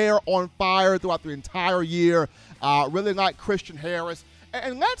his hair on fire throughout the entire year. Really like Christian Harris.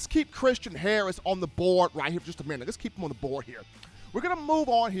 And let's keep Christian Harris on the board right here for just a minute. Let's keep him on the board here. We're going to move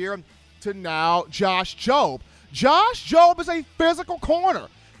on here to now Josh Jobe. Josh Jobe is a physical corner.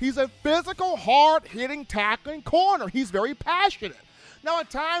 He's a physical, hard-hitting, tackling corner. He's very passionate. Now,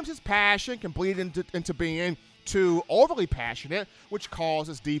 at times, his passion can bleed into being too overly passionate, which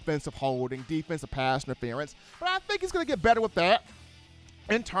causes defensive holding, defensive pass interference. But I think he's going to get better with that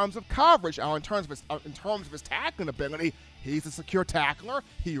in terms of coverage, or in terms of his tackling ability. He's a secure tackler.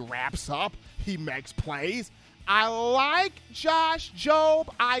 He wraps up. He makes plays. I like Josh Jobe.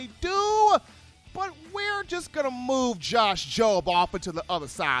 I do. But we're just going to move Josh Jobe off into the other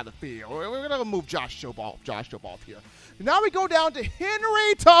side of the field. We're going to move Josh Jobe off here. Now we go down to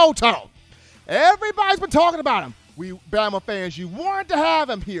Henry To'oto. Everybody's been talking about him. We Bama fans, you wanted to have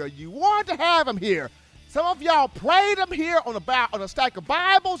him here. Some of y'all prayed him here on a stack of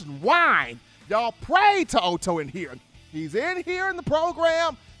Bibles and wine. Y'all prayed To'oto in here. He's in here in the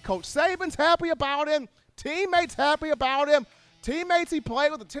program. Coach Saban's happy about him. Teammates happy about him. Teammates he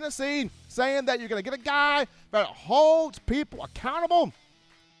played with at Tennessee saying that you're going to get a guy that holds people accountable.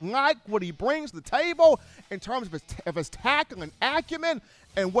 like what he brings to the table in terms of his tackling acumen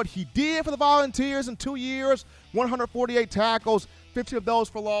and what he did for the Volunteers in 2 years, 148 tackles, 50 of those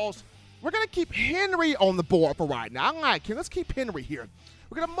for loss. We're going to keep Henry on the board for right now. I like him. Let's keep Henry here.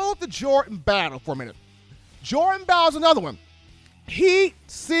 We're going to move to Jordan Battle for a minute. Jordan Battle's another one.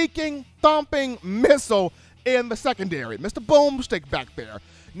 Heat-seeking, thumping missile in the secondary. Mr. Boomstick back there.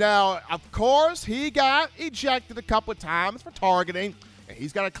 Now, of course, he got ejected a couple of times for targeting, and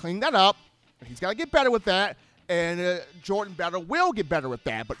he's got to clean that up, and he's got to get better with that, and Jordan Battle will get better with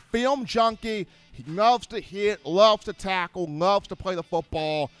that. But film junkie, he loves to hit, loves to tackle, loves to play the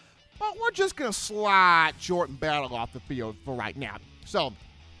football, but we're just going to slide Jordan Battle off the field for right now. So,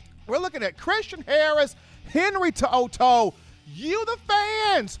 we're looking at Christian Harris, Henry To'oTo'o. You, the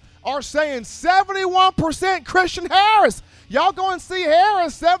fans, are saying 71% Christian Harris. Y'all go and see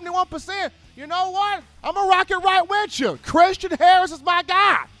Harris, 71%. You know what? I'm going to rock it right with you. Christian Harris is my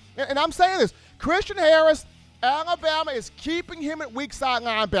guy. And I'm saying this. Christian Harris, Alabama is keeping him at weak side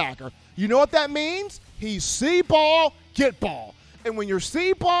linebacker. You know what that means? He's see ball, get ball. And when you're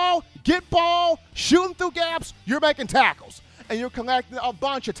see ball, get ball, shooting through gaps, you're making tackles. And you're collecting a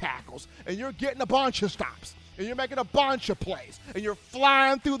bunch of tackles. And you're getting a bunch of stops. And you're making a bunch of plays. And you're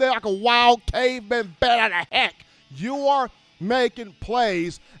flying through there like a wild caveman bat out of heck. You are making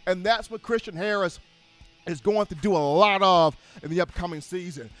plays, and that's what Christian Harris is going to do a lot of in the upcoming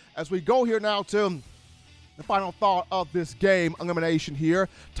season. As we go here now to the final thought of this game elimination here,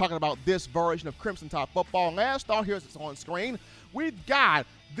 talking about this version of Crimson Tide football. Last thought here as it's on screen, we've got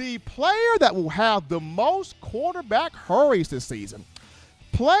the player that will have the most quarterback hurries this season.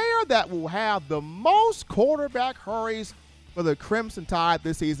 Player that will have the most quarterback hurries for the Crimson Tide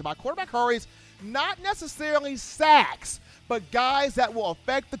this season. By quarterback hurries, not necessarily sacks, but guys that will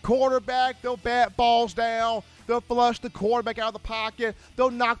affect the quarterback. They'll bat balls down. They'll flush the quarterback out of the pocket.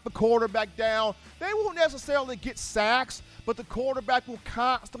 They'll knock the quarterback down. They won't necessarily get sacks, but the quarterback will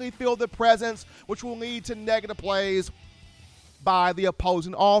constantly feel their presence, which will lead to negative plays by the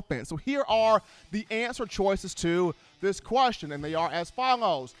opposing offense. So here are the answer choices to this question, and they are as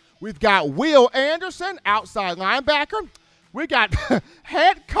follows. We've got Will Anderson, outside linebacker. We got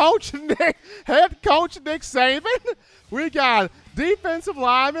head coach Nick Saban. We got defensive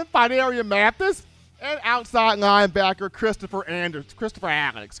lineman Phidarian Mathis, and outside linebacker Christopher Allen.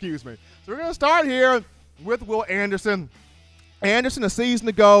 So we're going to start here with Will Anderson. Anderson, a season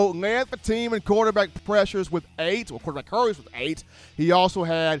ago, led the team in quarterback pressures with 8, or quarterback hurries with 8. He also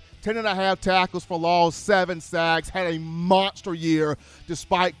had 10.5 tackles for loss, 7 sacks, had a monster year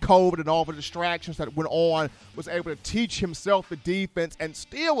despite COVID and all the distractions that went on, was able to teach himself the defense and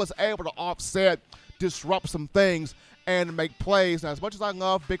still was able to offset, disrupt some things, and make plays. Now, as much as I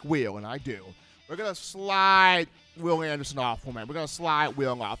love Big Will, and I do, we're going to slide Will Anderson off, man. We're going to slide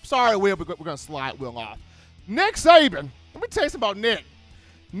Will off. Sorry, Will, but we're going to slide Will off. Nick Saban. Let me tell you something about Nick.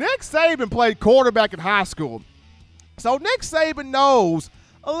 Nick Saban played quarterback in high school. So Nick Saban knows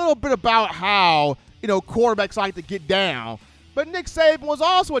a little bit about how, quarterbacks like to get down. But Nick Saban was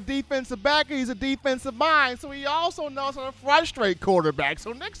also a defensive back. He's a defensive mind. So he also knows how to frustrate quarterbacks.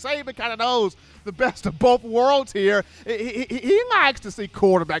 So Nick Saban kind of knows the best of both worlds here. He likes to see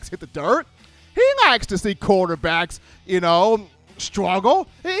quarterbacks hit the dirt. He likes to see quarterbacks, struggle.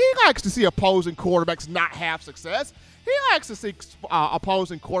 He likes to see opposing quarterbacks not have success. He likes to see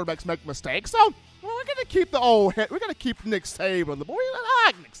opposing quarterbacks make mistakes. So we're going to keep we're going to keep Nick Saban on the board. I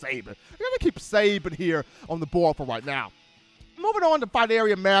like Nick Saban. We're going to keep Saban here on the board for right now. Moving on to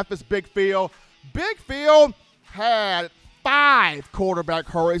Phidarian Mathis, Big Phil. Big Phil had 5 quarterback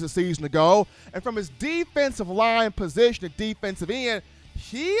hurries a season ago. And from his defensive line position at defensive end,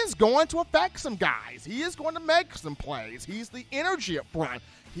 he is going to affect some guys. He is going to make some plays. He's the energy up front.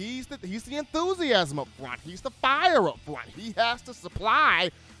 He's the enthusiasm up front. He's the fire up front. He has to supply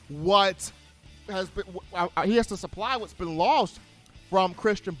what's been lost from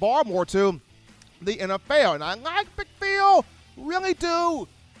Christian Barmore to the NFL. And I like Big Phil, really do.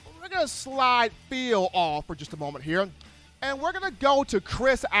 We're going to slide Phil off for just a moment here, and we're going to go to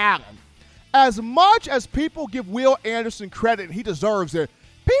Chris Allen. As much as people give Will Anderson credit, and he deserves it,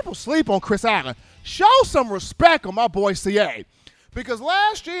 people sleep on Chris Allen. Show some respect on my boy CA. Because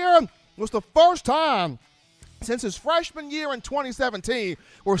last year was the first time since his freshman year in 2017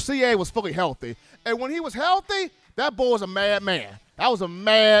 where CA was fully healthy. And when he was healthy, that boy was a madman. That was a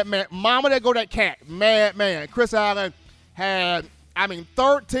madman. Mama, there go that cat. Madman. Chris Allen had,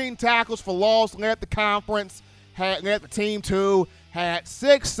 13 tackles for loss, led the conference, led the team too, had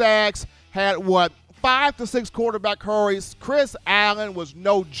 6 sacks, had 5 to 6 quarterback hurries. Chris Allen was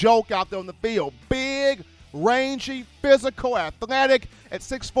no joke out there on the field. Big rangy, physical, athletic at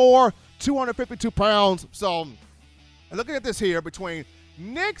 6'4", 252 pounds. So looking at this here between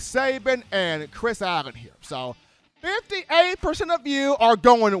Nick Saban and Chris Allen here. So 58% of you are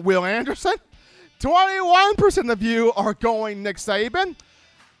going Will Anderson. 21% of you are going Nick Saban.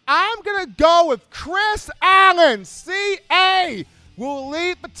 I'm going to go with Chris Allen. CA will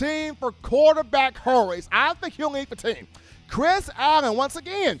lead the team for quarterback hurries. I think he'll lead the team. Chris Allen, once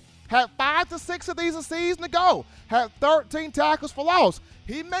again, had 5 to 6 of these a season ago. Had 13 tackles for loss.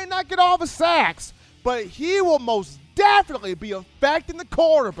 He may not get all the sacks, but he will most definitely be affecting the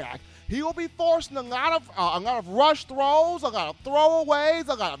quarterback. He will be forcing a lot of rush throws, a lot of throwaways,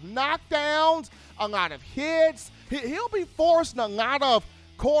 a lot of knockdowns, a lot of hits. He'll be forcing a lot of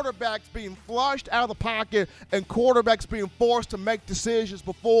quarterbacks being flushed out of the pocket and quarterbacks being forced to make decisions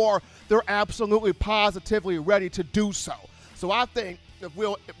before they're absolutely positively ready to do so. So I think if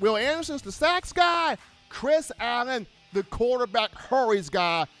Will Anderson's the sacks guy, Chris Allen, the quarterback hurries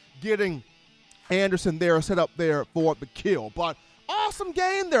guy, getting Anderson there, set up there for the kill. But awesome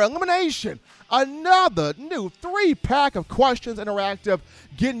game there, elimination. Another new 3-pack of questions interactive,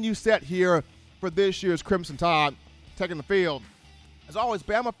 getting you set here for this year's Crimson Tide, taking the field. As always,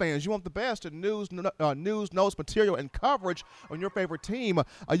 Bama fans, you want the best in news, notes, material, and coverage on your favorite team.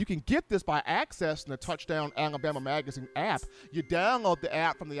 You can get this by accessing the Touchdown Alabama Magazine app. You download the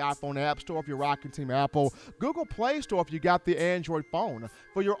app from the iPhone App Store if you're rocking Team Apple, Google Play Store if you got the Android phone.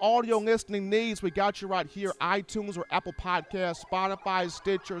 For your audio listening needs, we got you right here, iTunes or Apple Podcasts, Spotify,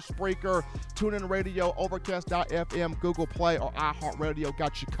 Stitcher, Spreaker, TuneIn Radio, Overcast.fm, Google Play, or iHeartRadio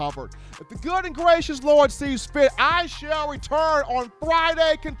got you covered. If the good and gracious Lord sees fit, I shall return on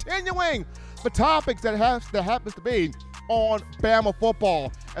Friday, continuing the topics that happens to be on Bama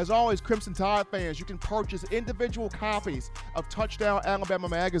football. As always, Crimson Tide fans, you can purchase individual copies of Touchdown Alabama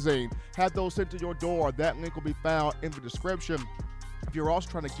Magazine. Have those sent to your door. That link will be found in the description. If you're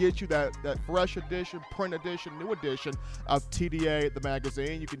also trying to get you that fresh edition, print edition, new edition of TDA, the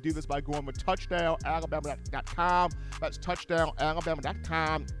magazine, you can do this by going to touchdownalabama.com. That's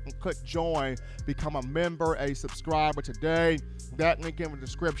touchdownalabama.com and click join. Become a member, a subscriber today. That link in the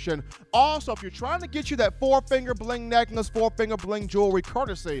description. Also, if you're trying to get you that 4-finger bling necklace, 4-finger bling jewelry,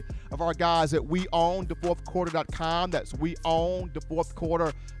 courtesy of our guys at WeOwnTheFourthQuarter.com. That's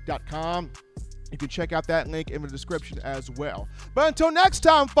WeOwnTheFourthQuarter.com. You can check out that link in the description as well. But until next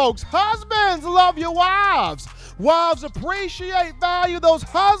time, folks, husbands love your wives. Wives appreciate, value those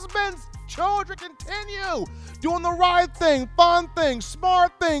husbands. Children continue doing the right thing, fun thing,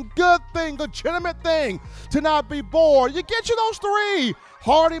 smart thing, good thing, legitimate thing, to not be bored. You get you those 3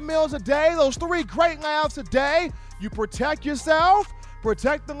 hearty meals a day, those 3 great laughs a day. You protect yourself,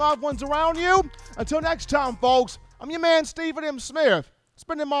 protect the loved ones around you. Until next time, folks, I'm your man, Stephen M. Smith,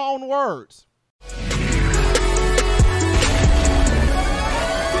 spending my own words.